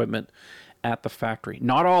line equipment at the factory.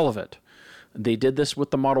 Not all of it. They did this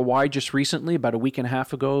with the Model Y just recently. About a week and a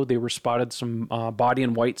half ago, they were spotted some body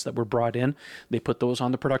and whites that were brought in. They put those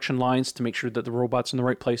on the production lines to make sure that the robot's in the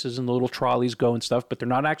right places and the little trolleys go and stuff, but they're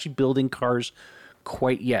not actually building cars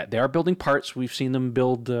quite yet. They are building parts. We've seen them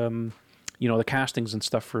build the castings and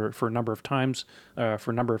stuff for a number of times,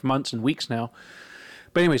 for a number of months and weeks now.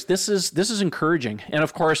 But anyways, this is encouraging. And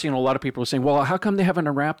of course, a lot of people are saying, well, how come they haven't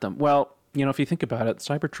unwrapped them? Well, if you think about it,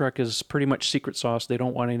 Cybertruck is pretty much secret sauce. They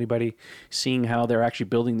don't want anybody seeing how they're actually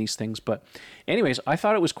building these things. But anyways, I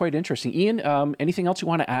thought it was quite interesting. Ian, anything else you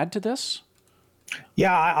want to add to this?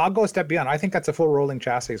 Yeah, I'll go a step beyond. I think that's a full rolling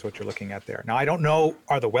chassis is what you're looking at there. Now, I don't know,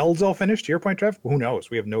 are the welds all finished? To your point, Trev? Who knows?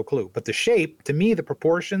 We have no clue. But the shape, to me, the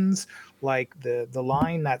proportions, like the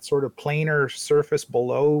line, that sort of planar surface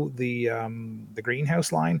below the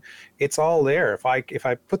greenhouse line, it's all there. If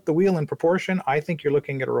I put the wheel in proportion, I think you're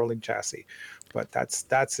looking at a rolling chassis. But that's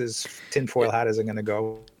as tinfoil hat as I'm going to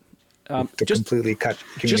go. To completely cut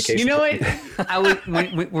communication.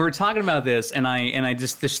 When we were talking about this, and I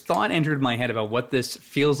just this thought entered my head about what this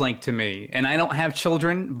feels like to me. And I don't have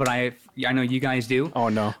children, but I know you guys do. Oh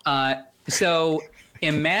no. So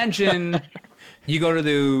imagine you go to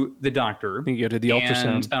the doctor. You go to the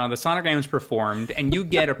ultrasound. And the sonogram is performed, and you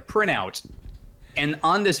get a printout, and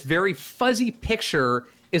on this very fuzzy picture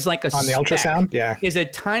is like a on the ultrasound, yeah, is a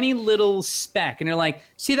tiny little speck, and you're like,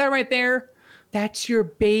 see that right there? That's your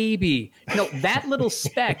baby. No, that little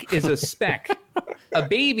speck is a speck. A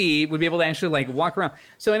baby would be able to actually walk around.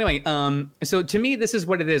 So anyway, so to me, this is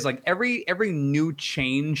what it is. Like every new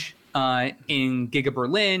change in Giga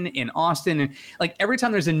Berlin, in Austin, and every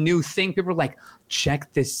time there's a new thing, people are like,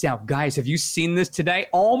 check this out. Guys, have you seen this today?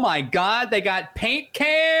 Oh my God, they got paint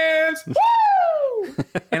cans. Woo!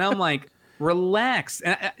 And I'm like, relax.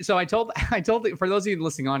 And so I told for those of you in the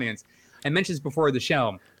listening audience, I mentioned this before the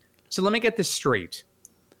show. So let me get this straight.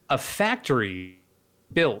 A factory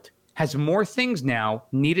built has more things now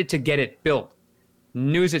needed to get it built.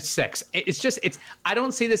 News at 6. I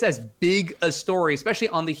don't see this as big a story, especially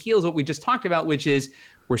on the heels of what we just talked about, which is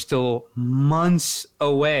we're still months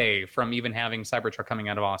away from even having Cybertruck coming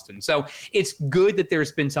out of Austin. So it's good that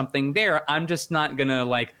there's been something there. I'm just not going to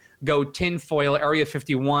like go tinfoil Area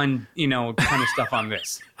 51, kind of stuff on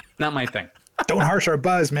this. Not my thing. Don't harsh our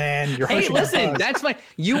buzz, man. You're harshing our buzz. That's my.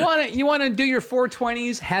 You want to do your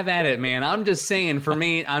 420s? Have at it, man. I'm just saying. For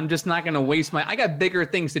me, I'm just not going to waste I got bigger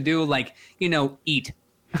things to do, like eat.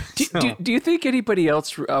 Do you think anybody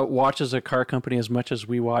else watches a car company as much as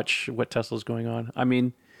we watch what Tesla's going on? I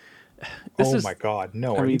mean, my God,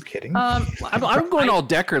 no! Are you kidding? I'm going all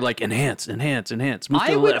Decker, like enhance.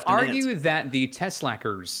 I would argue that the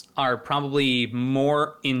Teslackers are probably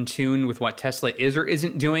more in tune with what Tesla is or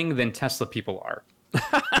isn't doing than Tesla people are,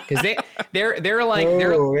 because they're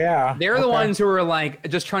the ones who are like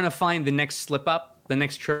just trying to find the next slip up, the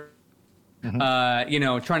next trip.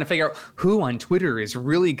 Mm-hmm. Trying to figure out who on Twitter is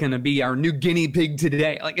really going to be our new guinea pig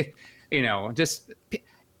today. Like, just.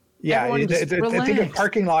 Yeah, it's even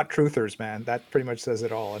parking lot truthers, man. That pretty much says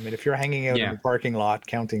it all. I mean, if you're hanging out in the parking lot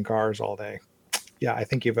counting cars all day, yeah, I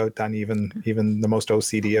think you've outdone even the most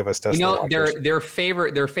OCD of us Tesla watchers. Their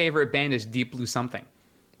favorite band is Deep Blue Something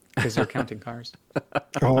because they're counting cars.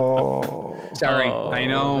 Sorry, I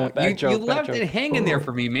know you left it hanging there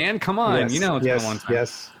for me, man. Come on, it's been a long time.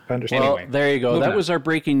 Yes. Understand. Well, there you go. That was our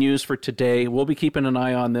breaking news for today. We'll be keeping an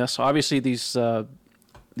eye on this. Obviously, these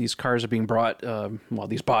cars are being brought,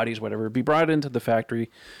 these bodies, whatever, be brought into the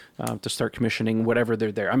factory to start commissioning whatever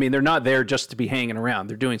they're there. I mean, they're not there just to be hanging around.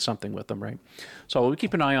 They're doing something with them, right? So we'll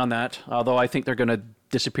keep an eye on that, although I think they're going to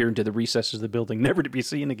disappear into the recesses of the building, never to be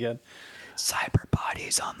seen again. Cyber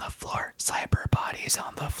bodies on the floor. Cyber bodies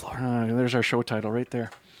on the floor. There's our show title right there.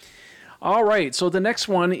 All right, so the next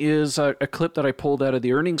one is a clip that I pulled out of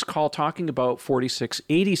the earnings call talking about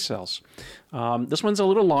 4680 cells. This one's a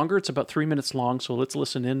little longer. It's about 3 minutes long, so let's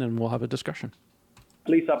listen in and we'll have a discussion.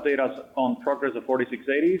 Please update us on progress of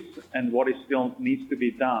 4680s and what still needs to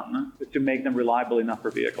be done to make them reliable enough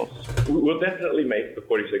for vehicles. We'll definitely make the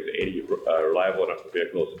 4680 reliable enough for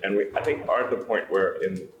vehicles, and I think are at the point where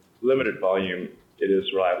in limited volume, it is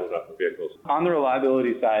reliable enough for vehicles. On the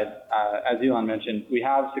reliability side, as Elon mentioned, we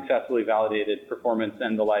have successfully validated performance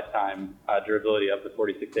and the lifetime durability of the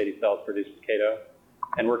 4680 cells produced at Kato.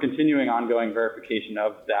 And we're continuing ongoing verification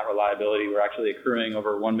of that reliability. We're actually accruing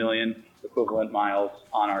over 1 million equivalent miles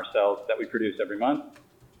on our cells that we produce every month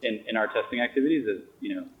in our testing activities. As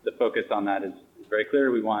the focus on that is very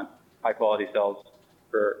clear. We want high quality cells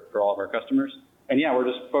for all of our customers. And we're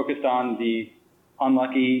just focused on the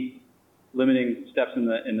unlucky limiting steps in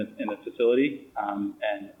the facility,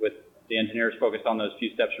 and with the engineers focused on those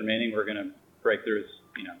few steps remaining, we're going to break through.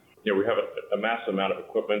 We have a massive amount of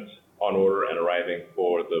equipment on order and arriving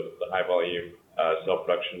for the high volume cell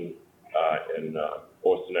production in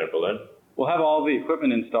Austin and Berlin. We'll have all the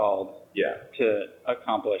equipment installed to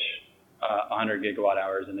accomplish 100 gigawatt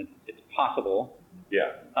hours, and it's possible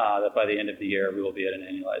that by the end of the year we will be at an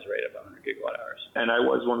annualized rate of 100 gigawatt hours. And I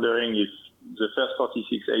was wondering if the first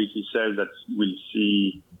 4680 cells that we'll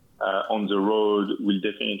see on the road will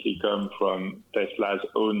definitely come from Tesla's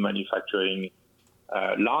own manufacturing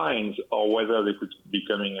lines, or whether they could be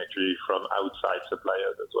coming actually from outside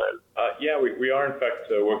suppliers as well. We are in fact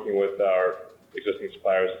working with our existing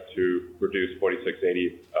suppliers to produce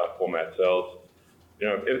 4680 format cells.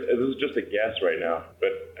 This is just a guess right now, but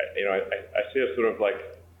I see us sort of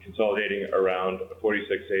like consolidating around a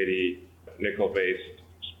 4680 nickel-based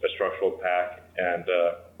structural pack and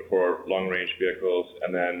for long-range vehicles,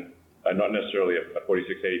 and then not necessarily a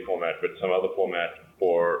 4680 format, but some other format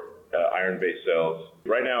for iron-based cells.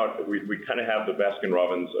 Right now, we kind of have the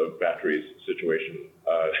Baskin-Robbins of batteries situation,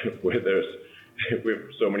 where we have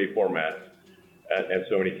so many formats and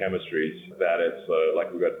so many chemistries that it's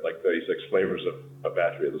like we've got like 36 flavors of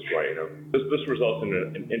battery at this point. This results in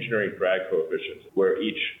an engineering drag coefficient where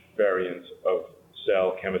each variant of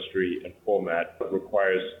cell chemistry and format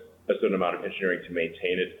requires a certain amount of engineering to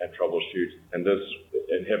maintain it and troubleshoot, and this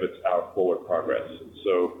inhibits our forward progress.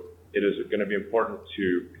 So it is going to be important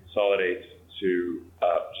to consolidate to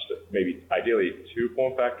maybe ideally 2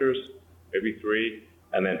 form factors, maybe 3,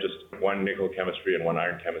 and then just 1 nickel chemistry and 1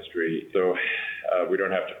 iron chemistry, so we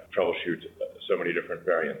don't have to troubleshoot so many different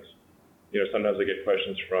variants. Sometimes I get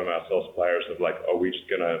questions from our cell suppliers of like, are we just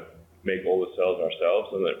going to make all the cells ourselves?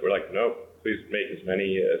 And we're like, no, please make as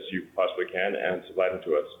many as you possibly can and supply them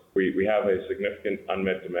to us. We have a significant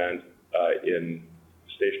unmet demand in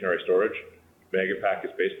stationary storage. Megapack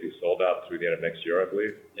is basically sold out through the end of next year, I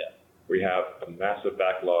believe. Yeah. we have a massive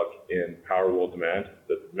backlog in Powerwall demand.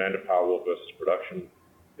 The demand of Powerwall versus production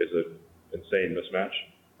is an insane mismatch.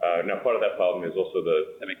 Now, part of that problem is also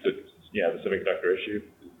the semiconductor issue.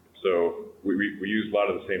 So we use a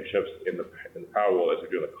lot of the same chips in the Powerwall as we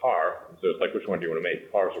do in the car. So it's like, which one do you want to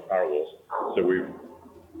make, cars or Powerwalls? So we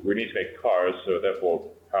need to make cars, so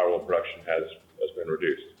therefore Powerwall production has been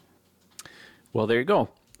reduced. Well, there you go.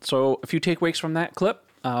 So a few takeaways from that clip.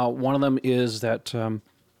 One of them is that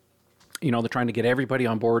they're trying to get everybody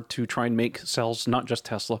on board to try and make cells, not just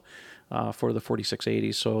Tesla, for the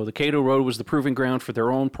 4680s. So the Kato Road was the proving ground for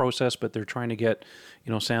their own process, but they're trying to get,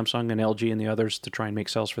 Samsung and LG and the others to try and make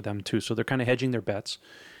cells for them too. So they're kind of hedging their bets.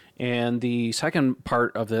 And the second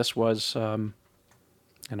part of this was, and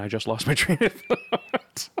I just lost my train of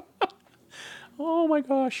thought. Oh my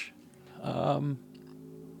gosh.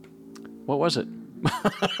 What was it?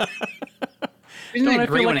 Isn't it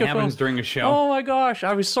great when it happens during a show? Oh my gosh,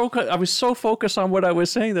 I was so focused on what I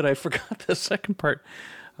was saying that I forgot the second part.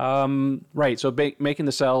 Right, so making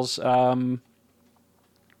the cells.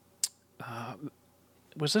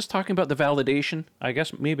 Was this talking about the validation? I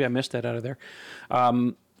guess maybe I missed that out of there.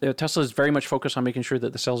 Tesla is very much focused on making sure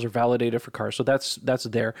that the cells are validated for cars. So that's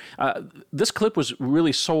there. This clip was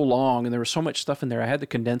really so long, and there was so much stuff in there. I had to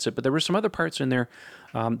condense it, but there were some other parts in there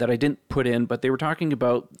that I didn't put in. But they were talking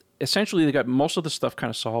about, essentially, they got most of the stuff kind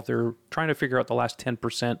of solved. They're trying to figure out the last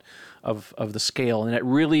 10% of the scale, and it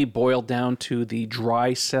really boiled down to the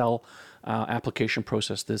dry cell application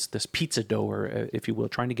process, this pizza dough, or if you will,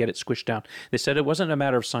 trying to get it squished down. They said it wasn't a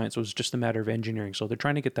matter of science, it was just a matter of engineering. So they're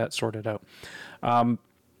trying to get that sorted out.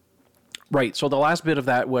 Right. So the last bit of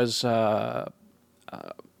that was,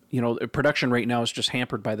 production right now is just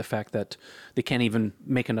hampered by the fact that they can't even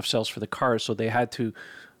make enough cells for the cars. So they had to,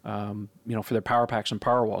 for their power packs and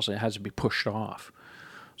power walls, it has to be pushed off.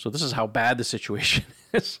 So this is how bad the situation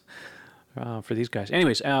is for these guys.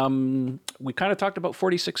 Anyways, we kind of talked about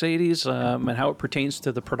 4680s and how it pertains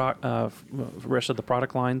to the product, rest of the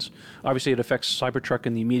product lines. Obviously, it affects Cybertruck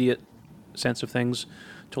in the immediate sense of things.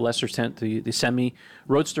 To a lesser extent, the Semi.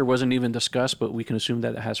 Roadster wasn't even discussed, but we can assume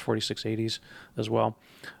that it has 4680s as well.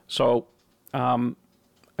 So I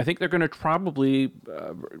think they're going to probably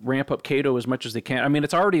ramp up Kato as much as they can. I mean,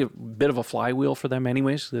 it's already a bit of a flywheel for them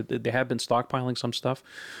anyways. They have been stockpiling some stuff.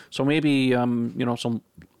 So maybe, some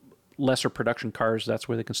lesser production cars, that's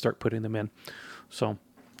where they can start putting them in. So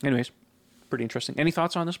anyways, pretty interesting. Any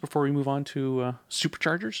thoughts on this before we move on to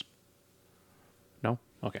superchargers? No?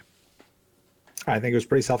 Okay. I think it was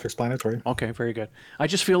pretty self-explanatory. Okay, very good. I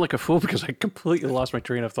just feel like a fool because I completely lost my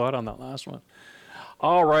train of thought on that last one.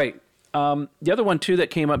 All right. The other one, too, that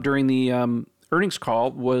came up during the earnings call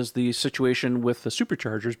was the situation with the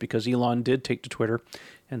superchargers, because Elon did take to Twitter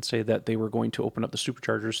and say that they were going to open up the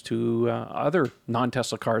superchargers to other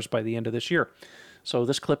non-Tesla cars by the end of this year. So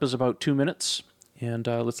this clip is about 2 minutes, and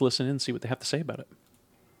let's listen in and see what they have to say about it.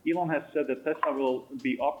 Elon has said that Tesla will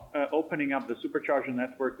be opening up the supercharger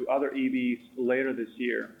network to other EVs later this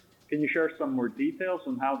year. Can you share some more details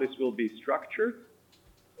on how this will be structured?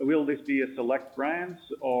 Will this be a select brands,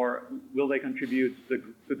 or will they contribute to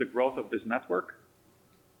the growth of this network?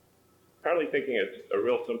 Currently thinking it's a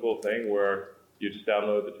real simple thing where you just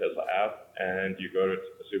download the Tesla app and you go to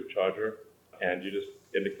a supercharger and you just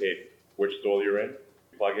indicate which stall you're in,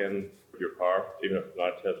 plug in your car, even if it's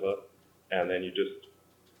not a Tesla, and then you just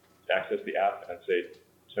access the app and say,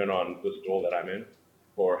 turn on the stall that I'm in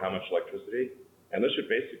for how much electricity. And this should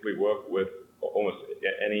basically work with almost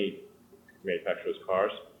any manufacturer's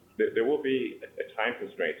cars. There will be a time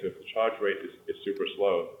constraint. So if the charge rate is super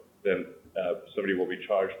slow, then somebody will be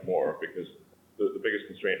charged more, because the biggest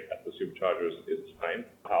constraint at the superchargers is time.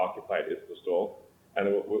 How occupied is the stall? And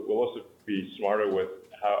we'll also be smarter with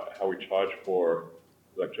how we charge for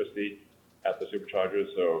electricity at the superchargers.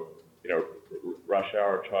 So, rush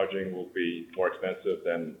hour charging will be more expensive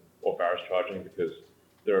than off-hours charging, because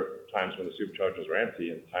there are times when the superchargers are empty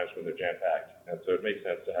and times when they're jam-packed. And so it makes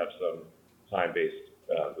sense to have some time-based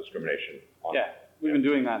discrimination on Yeah, we've been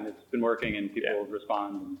doing that, and it's been working, and people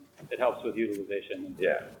respond. And it helps with utilization.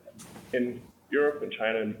 Yeah. In Europe and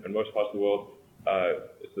China and most parts of the world,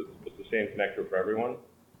 it's the same connector for everyone.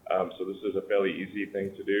 So this is a fairly easy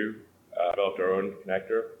thing to do. Developed our own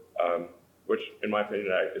connector, which, in my opinion,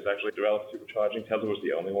 is actually developed supercharging. Tesla was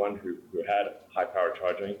the only one who had high-power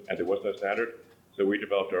charging, and there was no standard. So we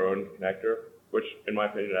developed our own connector, which, in my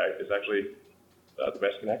opinion, is actually the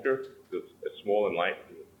best connector. It's small and light,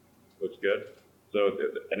 and looks good. So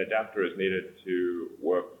an adapter is needed to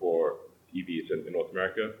work for EVs in North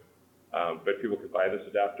America, but people can buy this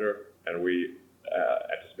adapter, and we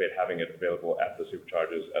anticipate having it available at the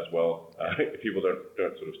superchargers as well, if people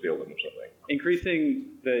don't sort of steal them or something. Increasing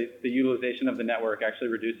the utilization of the network actually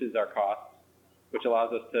reduces our costs, which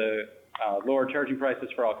allows us to lower charging prices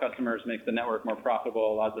for all customers, makes the network more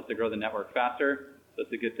profitable, allows us to grow the network faster. So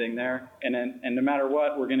it's a good thing there. And no matter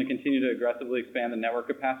what, we're going to continue to aggressively expand the network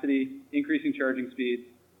capacity, increasing charging speeds,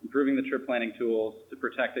 improving the trip planning tools to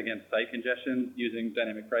protect against site congestion using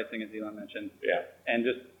dynamic pricing, as Elon mentioned. Yeah. And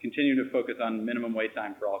just continue to focus on minimum wait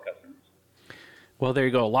time for all customers. Well, there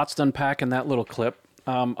you go. Lots to unpack in that little clip.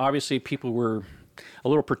 Obviously, people were a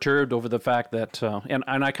little perturbed over the fact that, and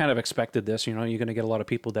I kind of expected this, you're going to get a lot of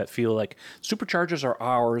people that feel like superchargers are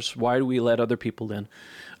ours. Why do we let other people in?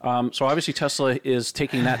 So obviously Tesla is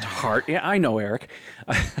taking that to heart. Yeah, I know, Eric.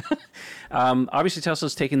 Obviously Tesla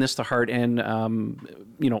is taking this to heart and,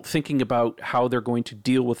 thinking about how they're going to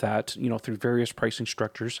deal with that, through various pricing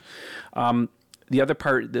structures. The other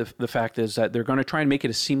part, the fact is that they're going to try and make it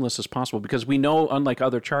as seamless as possible, because we know, unlike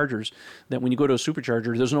other chargers, that when you go to a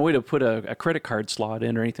supercharger, there's no way to put a credit card slot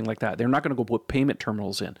in or anything like that. They're not going to go put payment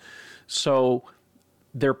terminals in. So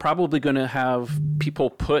they're probably going to have people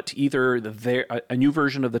put either a new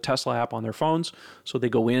version of the Tesla app on their phones. So they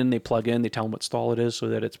go in, they plug in, they tell them what stall it is, so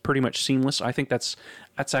that it's pretty much seamless. I think that's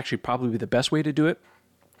actually probably the best way to do it.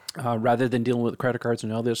 Rather than dealing with credit cards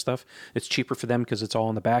and all this stuff. It's cheaper for them because it's all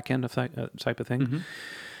on the back end of type of thing.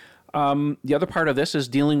 Mm-hmm. The other part of this is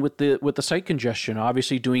dealing with the site congestion.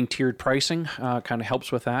 Obviously, doing tiered pricing kind of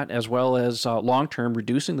helps with that, as well as long-term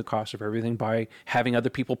reducing the cost of everything by having other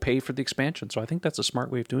people pay for the expansion. So I think that's a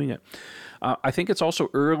smart way of doing it. I think it's also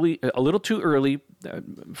a little too early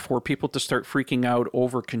for people to start freaking out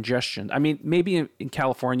over congestion. I mean, maybe in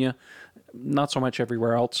California, not so much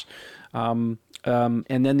everywhere else.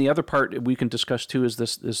 And then the other part we can discuss too is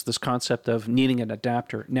this concept of needing an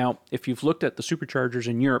adapter. Now, if you've looked at the superchargers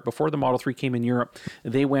in Europe, before the Model 3 came in Europe,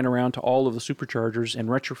 they went around to all of the superchargers and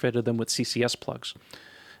retrofitted them with CCS plugs.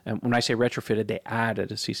 And when I say retrofitted, they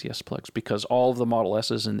added a CCS plugs, because all of the Model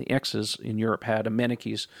S's and the X's in Europe had a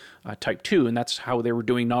Mennekes Type 2, and that's how they were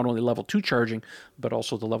doing not only level 2 charging, but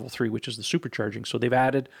also the level 3, which is the supercharging. So they've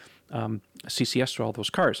added CCS to all those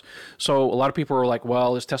cars. So a lot of people are like,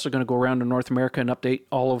 well, is Tesla going to go around in North America and update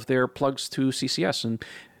all of their plugs to CCS? And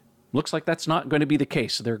looks like that's not going to be the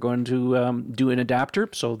case. They're going to do an adapter,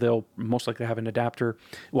 so they'll most likely have an adapter.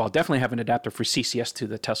 Well, definitely have an adapter for CCS to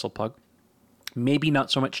the Tesla plug. Maybe not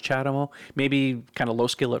so much CHAdeMO, maybe kind of low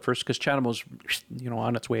scale at first, because CHAdeMO's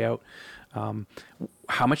on its way out.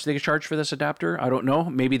 How much they charge for this adapter, I don't know.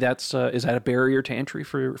 Maybe that's is that a barrier to entry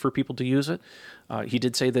for people to use it? He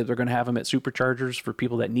did say that they're going to have them at superchargers for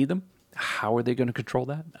people that need them. How are they going to control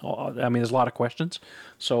that? I mean, there's a lot of questions.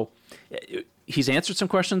 So he's answered some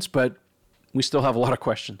questions, but we still have a lot of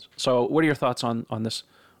questions. So what are your thoughts on this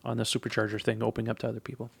supercharger thing opening up to other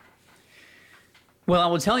people? Well, I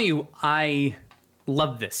will tell you, I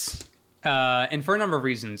love this. And for a number of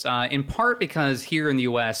reasons. In part because here in the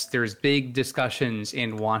U.S., there's big discussions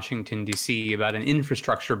in Washington, D.C. about an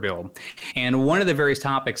infrastructure bill. And one of the various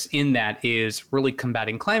topics in that is really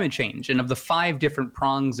combating climate change. And of the 5 different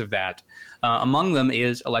prongs of that, among them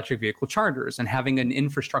is electric vehicle chargers and having an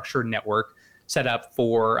infrastructure network set up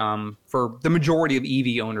for the majority of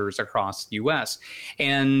EV owners across the U.S.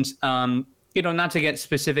 And not to get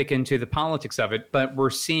specific into the politics of it, but we're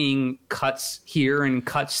seeing cuts here and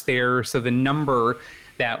cuts there. So the number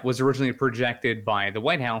that was originally projected by the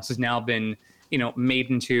White House has now been, made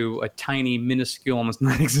into a tiny, minuscule, almost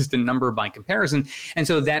non-existent number by comparison. And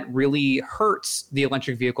so that really hurts the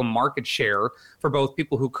electric vehicle market share for both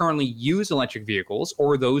people who currently use electric vehicles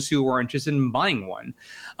or those who are interested in buying one.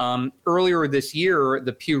 Earlier this year,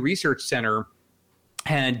 the Pew Research Center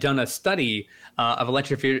had done a study of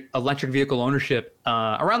electric vehicle ownership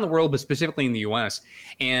around the world, but specifically in the U.S.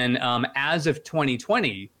 And as of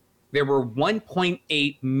 2020, there were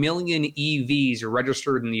 1.8 million EVs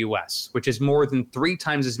registered in the U.S., which is more than 3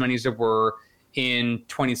 times as many as there were in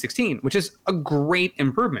 2016, which is a great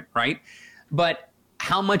improvement, right? But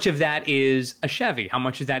how much of that is a Chevy? How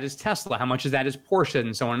much of that is Tesla? How much of that is Porsche,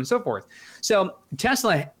 and so on and so forth? So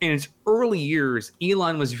Tesla, in its early years,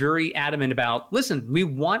 Elon was very adamant about, listen, we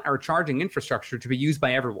want our charging infrastructure to be used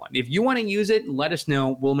by everyone. If you want to use it, let us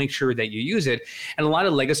know. We'll make sure that you use it. And a lot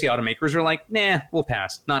of legacy automakers are like, nah, we'll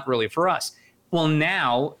pass. Not really for us. Well,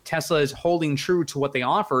 now Tesla is holding true to what they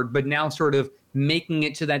offered, but now sort of making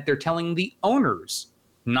it so that they're telling the owners,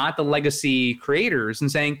 not the legacy creators,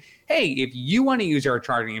 and saying, hey, if you want to use our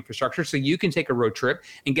charging infrastructure so you can take a road trip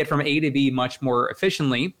and get from A to B much more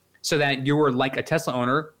efficiently so that you're like a Tesla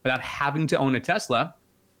owner without having to own a Tesla,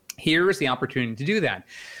 Here's the opportunity to do that.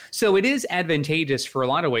 So it is advantageous for a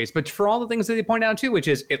lot of ways, but for all the things that they point out too, which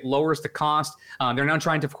is it lowers the cost. They're now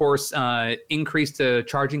trying to, of course, increase the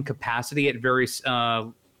charging capacity at various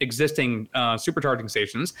existing supercharging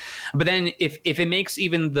stations. But then if it makes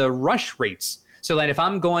even the rush rates, so that if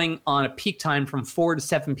I'm going on a peak time from 4 to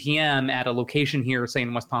 7 p.m. at a location here, say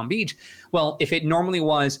in West Palm Beach, well, if it normally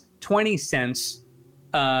was 20 cents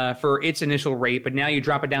for its initial rate, but now you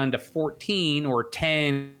drop it down to 14 or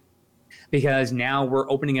 10 because now we're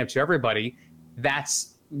opening up to everybody,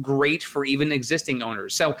 that's great for even existing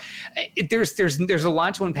owners. So there's a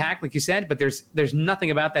lot to unpack, like you said, but there's nothing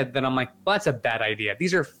about that I'm like, well, that's a bad idea.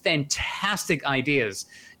 These are fantastic ideas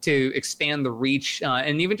to expand the reach,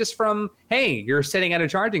 and even just from, hey, you're sitting at a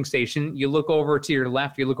charging station, you look over to your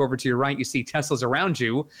left, you look over to your right, you see Teslas around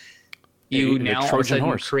you. You now all of a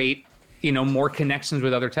sudden create more connections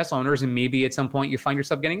with other Tesla owners, and maybe at some point you find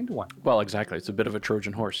yourself getting into one. Well, exactly. It's a bit of a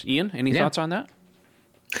Trojan horse. Ian, any thoughts on that?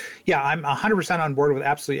 Yeah, I'm 100% on board with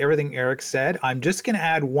absolutely everything Eric said. I'm just going to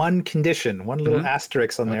add one condition, one little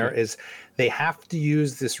asterisk on there, is they have to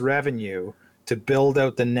use this revenue to build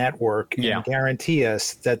out the network and guarantee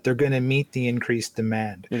us that they're going to meet the increased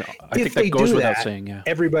demand. I think that goes without saying,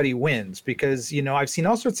 everybody wins, because, I've seen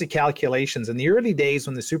all sorts of calculations in the early days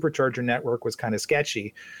when the supercharger network was kind of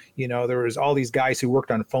sketchy. There was all these guys who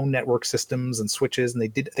worked on phone network systems and switches,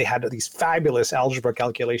 and they had these fabulous algebra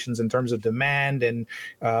calculations in terms of demand and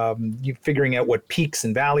you figuring out what peaks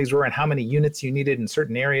and valleys were and how many units you needed in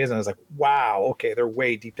certain areas. And I was like, wow, okay, they're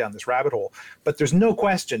way deep down this rabbit hole. But there's no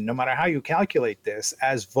question, no matter how you calculate this,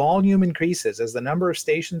 as volume increases, as the number of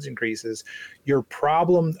stations increases, your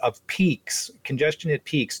problem of peaks, congestion at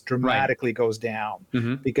peaks, dramatically goes down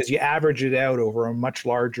because you average it out over a much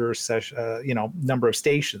larger number of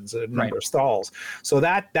stations, a number of stalls. So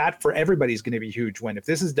that for everybody is going to be a huge win. If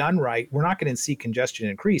this is done right, we're not going to see congestion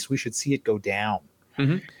increase. We should see it go down.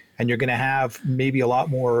 And you're going to have maybe a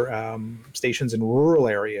lot more stations in rural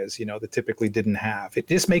areas, that typically didn't have. It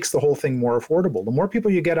just makes the whole thing more affordable. The more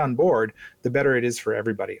people you get on board, the better it is for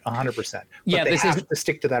everybody, 100%. But they have to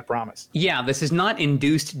stick to that promise. Yeah, this is not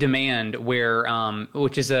induced demand, where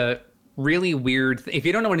which is a really weird. If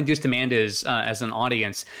you don't know what induced demand is as an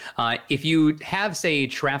audience, if you have, say,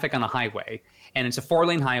 traffic on a highway, and it's a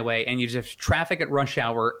 4-lane highway, and you just have traffic at rush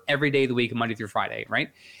hour every day of the week, Monday through Friday, right?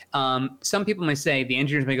 Some people may say, the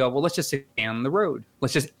engineers may go, well, let's just expand the road.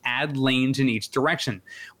 Let's just add lanes in each direction.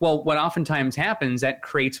 Well, what oftentimes happens, that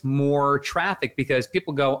creates more traffic because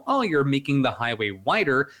people go, oh, you're making the highway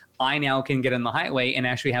wider. I now can get on the highway and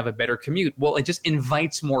actually have a better commute. Well, it just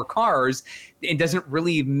invites more cars. It doesn't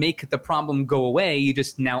really make the problem go away. You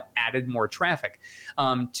just now added more traffic.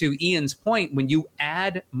 To Ian's point, when you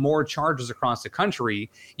add more chargers across the country,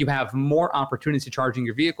 you have more opportunities to charging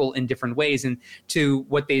your vehicle in different ways. And to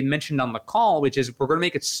what they mentioned on the call, which is we're going to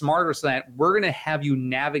make it smarter so that we're going to have you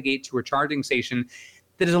navigate to a charging station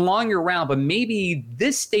that is along your route, but maybe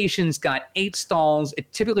this station's got 8 stalls.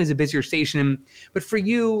 It typically is a busier station, but for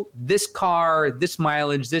you, this car, this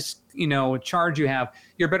mileage, this charge you have,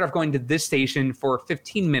 you're better off going to this station for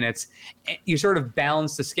 15 minutes. You sort of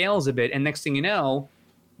balance the scales a bit, and next thing you know,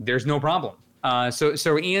 there's no problem.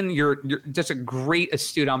 So Ian, you're just a great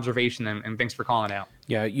astute observation, and thanks for calling it out.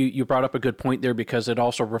 Yeah, you brought up a good point there, because it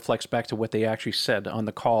also reflects back to what they actually said on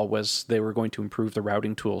the call, was they were going to improve the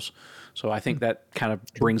routing tools. So I think that kind of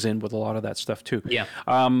brings in with a lot of that stuff too. Yeah.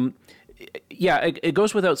 It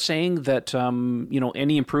goes without saying that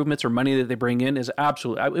any improvements or money that they bring in is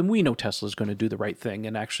absolutely, and we know Tesla is going to do the right thing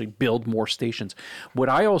and actually build more stations. What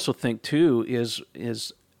I also think too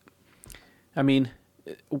is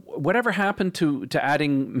whatever happened to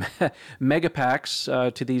adding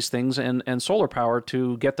megapacks to these things and solar power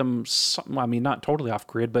to get them, not totally off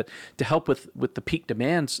grid, but to help with the peak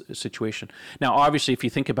demand situation. Now, obviously, if you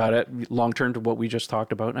think about it long term to what we just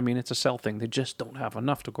talked about, it's a cell thing. They just don't have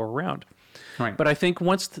enough to go around. Right. But I think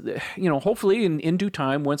once, hopefully in due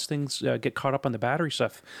time, once things get caught up on the battery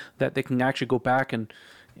stuff, that they can actually go back and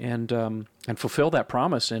fulfill that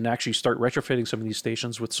promise and actually start retrofitting some of these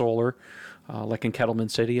stations with solar, like in Kettleman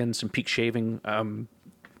City, and some peak shaving,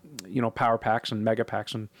 power packs and mega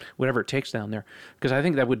packs and whatever it takes down there. Because I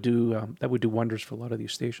think that would do wonders for a lot of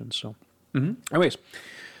these stations. So, anyways,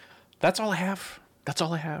 that's all I have.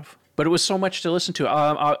 But it was so much to listen to.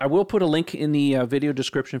 I will put a link in the video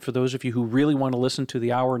description for those of you who really want to listen to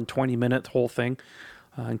the hour and 20-minute whole thing.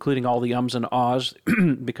 Including all the ums and ahs,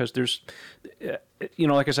 because there's,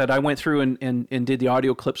 like I said, I went through and did the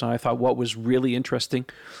audio clips, and I thought what was really interesting,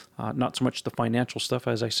 not so much the financial stuff.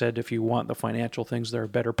 As I said, if you want the financial things, there are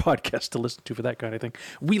better podcasts to listen to for that kind of thing.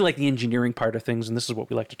 We like the engineering part of things, and this is what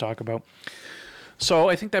we like to talk about. So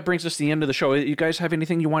I think that brings us to the end of the show. You guys have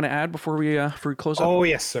anything you want to add before we close up? Oh,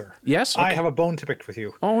 yes, sir. Yes? Okay. I have a bone to pick with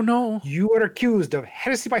you. Oh, no. You are accused of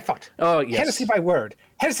heresy by thought, heresy by word,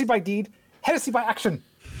 heresy by deed, heresy by action.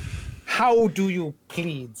 How do you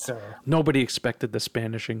plead, sir? Nobody expected the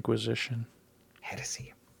Spanish Inquisition.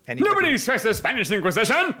 Heresy. Nobody expects the Spanish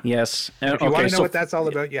Inquisition. Yes. If you want to know what that's all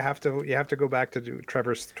about, you have to go back to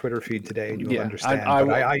Trevor's Twitter feed today, and you'll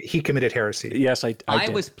understand. He committed heresy. Yes, I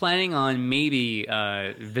did. was planning on maybe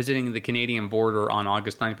visiting the Canadian border on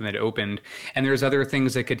August 9th when it opened, and there's other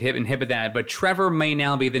things that could inhibit that. But Trevor may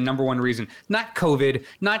now be the number one reason. Not COVID,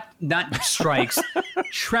 not strikes.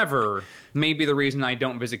 Trevor may be the reason I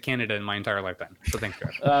don't visit Canada in my entire lifetime. So thanks,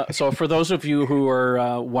 Trevor. So for those of you who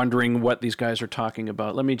are wondering what these guys are talking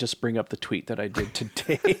about, let me just bring up the tweet that I did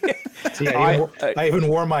today. I even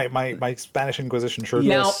wore my Spanish Inquisition shirt.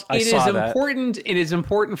 Now, Yes, I it saw is that. important. It is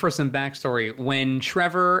important for some backstory. When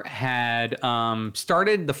Trevor had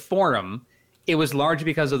started the forum, it was largely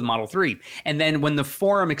because of the Model 3. And then when the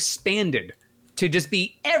forum expanded to just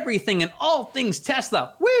be everything and all things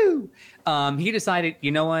Tesla, he decided,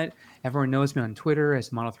 you know what? Everyone knows me on Twitter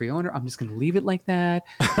as Model 3 owner. I'm just going to leave it like that.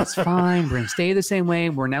 That's fine. We're going to stay the same way.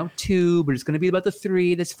 We're now 2, but it's going to be about the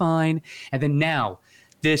 3. That's fine. And then now,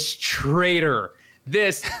 this traitor,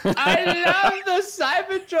 I love the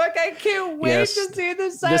Cybertruck. I can't wait to see the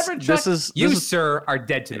Cybertruck. You, sir, are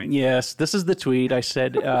dead to me. Yes, this is the tweet. I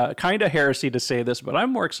said, kind of heresy to say this, but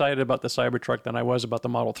I'm more excited about the Cybertruck than I was about the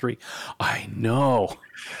Model 3. I know.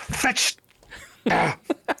 Fetch.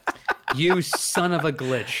 You son of a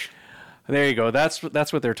glitch. There you go. That's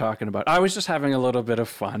what they're talking about. I was just having a little bit of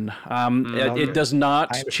fun. It does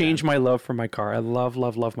not change my love for my car. I love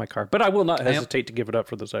my car, but I will not hesitate to give it up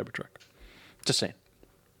for the Cybertruck. Just saying.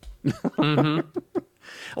 A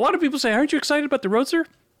lot of people say, "Aren't you excited about the Roadster?"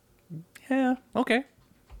 Yeah. Okay.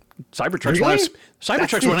 Cybertruck's what I'm.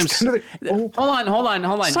 Hold on.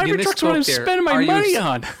 Cybertruck's what I'm spending my money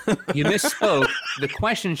on. You misspoke. The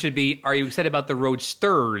question should be: are you excited about the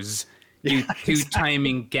Roadsters? You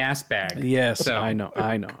two-timing gas bag. Yes, So- I know.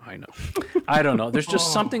 I don't know. There's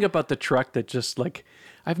just something about the truck that just like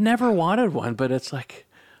I've never wanted one, but it's like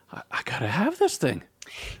I gotta have this thing.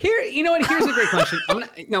 Here, you know what? Here's a great question.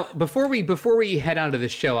 Before we head out of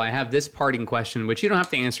this show, I have this parting question, which you don't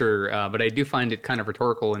have to answer, but I do find it kind of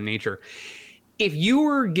rhetorical in nature. If you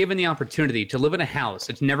were given the opportunity to live in a house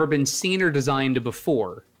that's never been seen or designed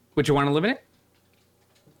before, would you want to live in it?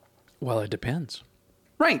 Well, it depends.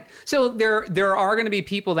 Right. So there are going to be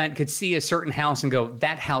people that could see a certain house and go,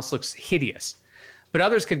 that house looks hideous. But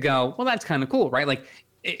others could go, well, that's kind of cool, right? Like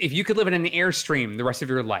if you could live in an Airstream the rest of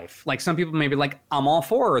your life, like some people may be like, I'm all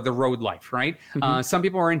for the road life, right? Some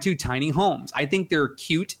people are into tiny homes. I think they're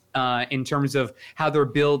cute in terms of how they're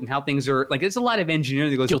built and how things are. Like there's a lot of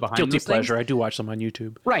engineering that goes behind Guilty those pleasure. things. I do watch them on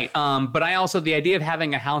YouTube. Right. But I also, the idea of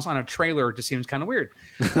having a house on a trailer just seems kind of weird.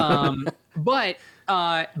 But Especially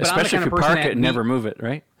I'm the if kind you of person park that it and never move it,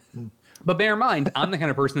 right? But bear in mind, I'm the kind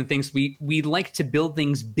of person that thinks we like to build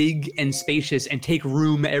things big and spacious and take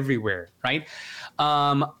room everywhere, right?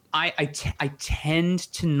 I tend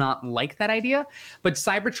to not like that idea, but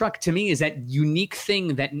Cybertruck to me is that unique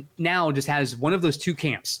thing that now just has one of those two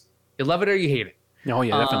camps. You love it or you hate it. Oh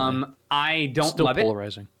yeah, definitely. I don't Still love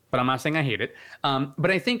polarizing. it, but I'm not saying I hate it. But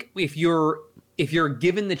I think if you're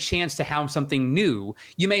given the chance to have something new,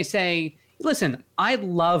 you may say, listen, I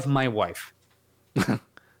love my wife.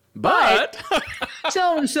 But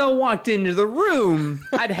so-and-so walked into the room,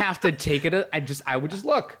 I'd have to take it. I would just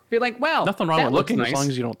look, be like, wow, Nothing wrong with looking as long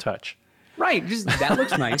as you don't touch. Right, just that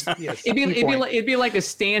looks nice. Yes, it'd be like a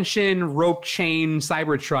stanchion rope chain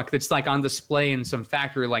Cybertruck that's like on display in some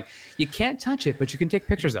factory. Like you can't touch it, but you can take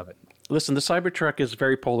pictures of it. Listen, the Cybertruck is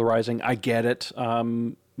very polarizing. I get it.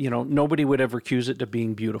 Nobody would ever accuse it of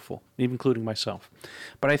being beautiful, even including myself.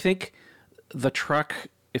 But I think the truck,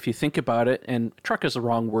 if you think about it, and truck is the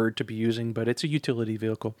wrong word to be using, but it's a utility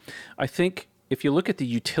vehicle. I think if you look at the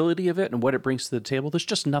utility of it and what it brings to the table, there's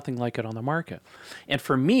just nothing like it on the market. And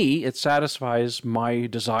for me, it satisfies my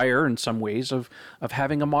desire in some ways of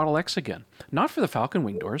having a Model X again. Not for the Falcon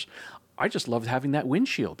Wing doors. I just love having that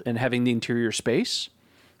windshield and having the interior space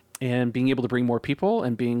and being able to bring more people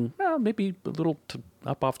and being maybe a little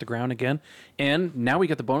up off the ground again. And now we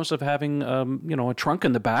get the bonus of having a trunk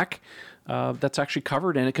in the back that's actually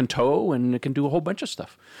covered, and it can tow and it can do a whole bunch of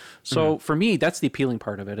stuff. So for me, that's the appealing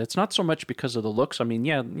part of it. It's not so much because of the looks. I mean,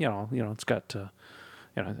 it's got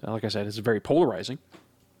like I said, it's very polarizing,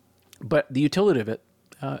 but the utility of it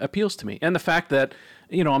appeals to me, and the fact that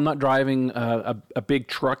I'm not driving a big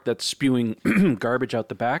truck that's spewing garbage out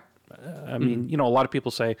the back. I mean, you know, a lot of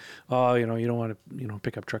people say, oh, you know, you don't want to, you know,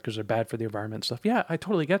 pick up truck because they're bad for the environment and stuff. Yeah, I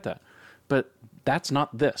totally get that. But that's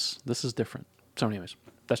not this. This is different. So anyways,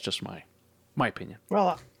 that's just my opinion.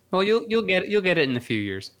 Well, you'll get it in a few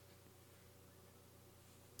years.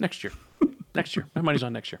 Next year. Next year. My money's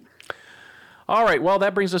on next year. All right. Well,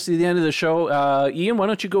 that brings us to the end of the show. Ian, why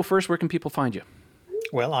don't you go first? Where can people find you?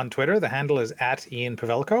 Well, on Twitter, the handle is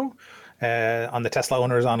 @IanPavelko. On the Tesla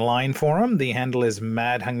Owners Online forum, the handle is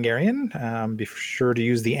Mad Hungarian. Be sure to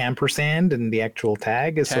use the ampersand and the actual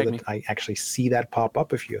tag so that I actually see that pop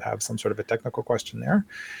up if you have some sort of a technical question there.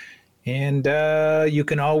 And you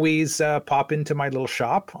can always pop into my little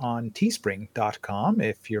shop on teespring.com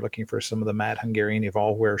if you're looking for some of the Mad Hungarian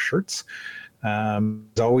Evolveware shirts.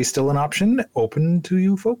 There's always still an option open to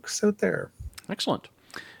you folks out there. Excellent.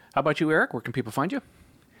 How about you, Eric? Where can people find you?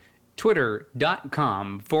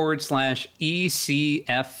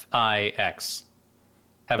 Twitter.com/ECFIX.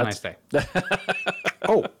 Have a nice day.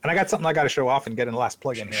 Oh, and I got something I got to show off and get in the last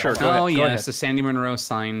plug-in here. Sure. Go ahead. The Sandy Monroe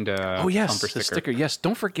signed bumper sticker. Yes,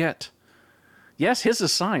 don't forget. Yes, his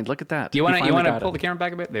is signed. Look at that. Do you want to pull the camera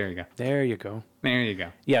back a bit? There you go. There you go. There you go.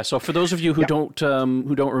 Yeah. So for those of you who don't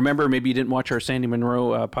remember, maybe you didn't watch our Sandy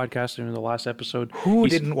Monroe podcast in the last episode. Who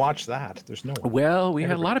didn't watch that? There's no. Well, we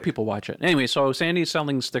had a lot of people watch it. Anyway, so Sandy's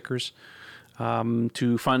selling stickers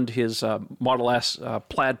to fund his Model S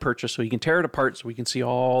plaid purchase, so he can tear it apart, so we can see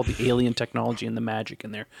all the alien technology and the magic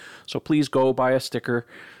in there. So please go buy a sticker.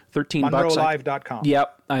 $13. MonroeLive.com.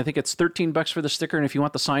 Yep, I think it's $13 for the sticker, and if you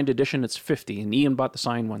want the signed edition, it's $50. And Ian bought the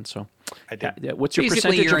signed one, so I did. What's your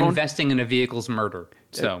Basically, percentage? You're investing in a vehicle's murder.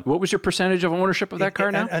 So what was your percentage of ownership of that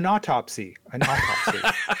car now? An autopsy. An autopsy.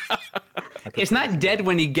 It's not dead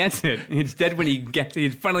when he gets it. It's dead when he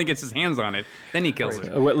finally gets his hands on it. Then he kills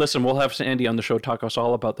it. Listen, we'll have Sandy on the show talk us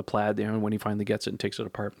all about the plaid there and when he finally gets it and takes it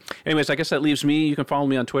apart. Anyways, I guess that leaves me. You can follow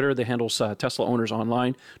me on Twitter. The handle's Tesla Owners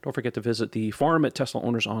Online. Don't forget to visit the forum at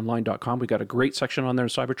TeslaOwnersOnline.com. We got a great section on there in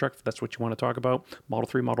Cybertruck if that's what you want to talk about. Model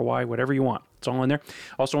 3, Model Y, whatever you want. It's all in there.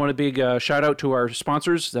 Also want a big shout out to our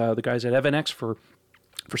sponsors, the guys at EvanX for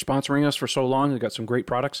sponsoring us for so long. They've got some great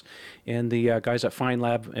products. And the guys at Fine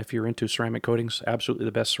Lab, if you're into ceramic coatings, absolutely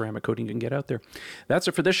the best ceramic coating you can get out there. That's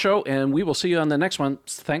it for this show, and we will see you on the next one.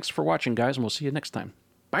 Thanks for watching, guys, and we'll see you next time.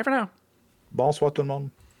 Bye for now. Bonsoir tout le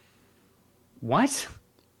monde. What?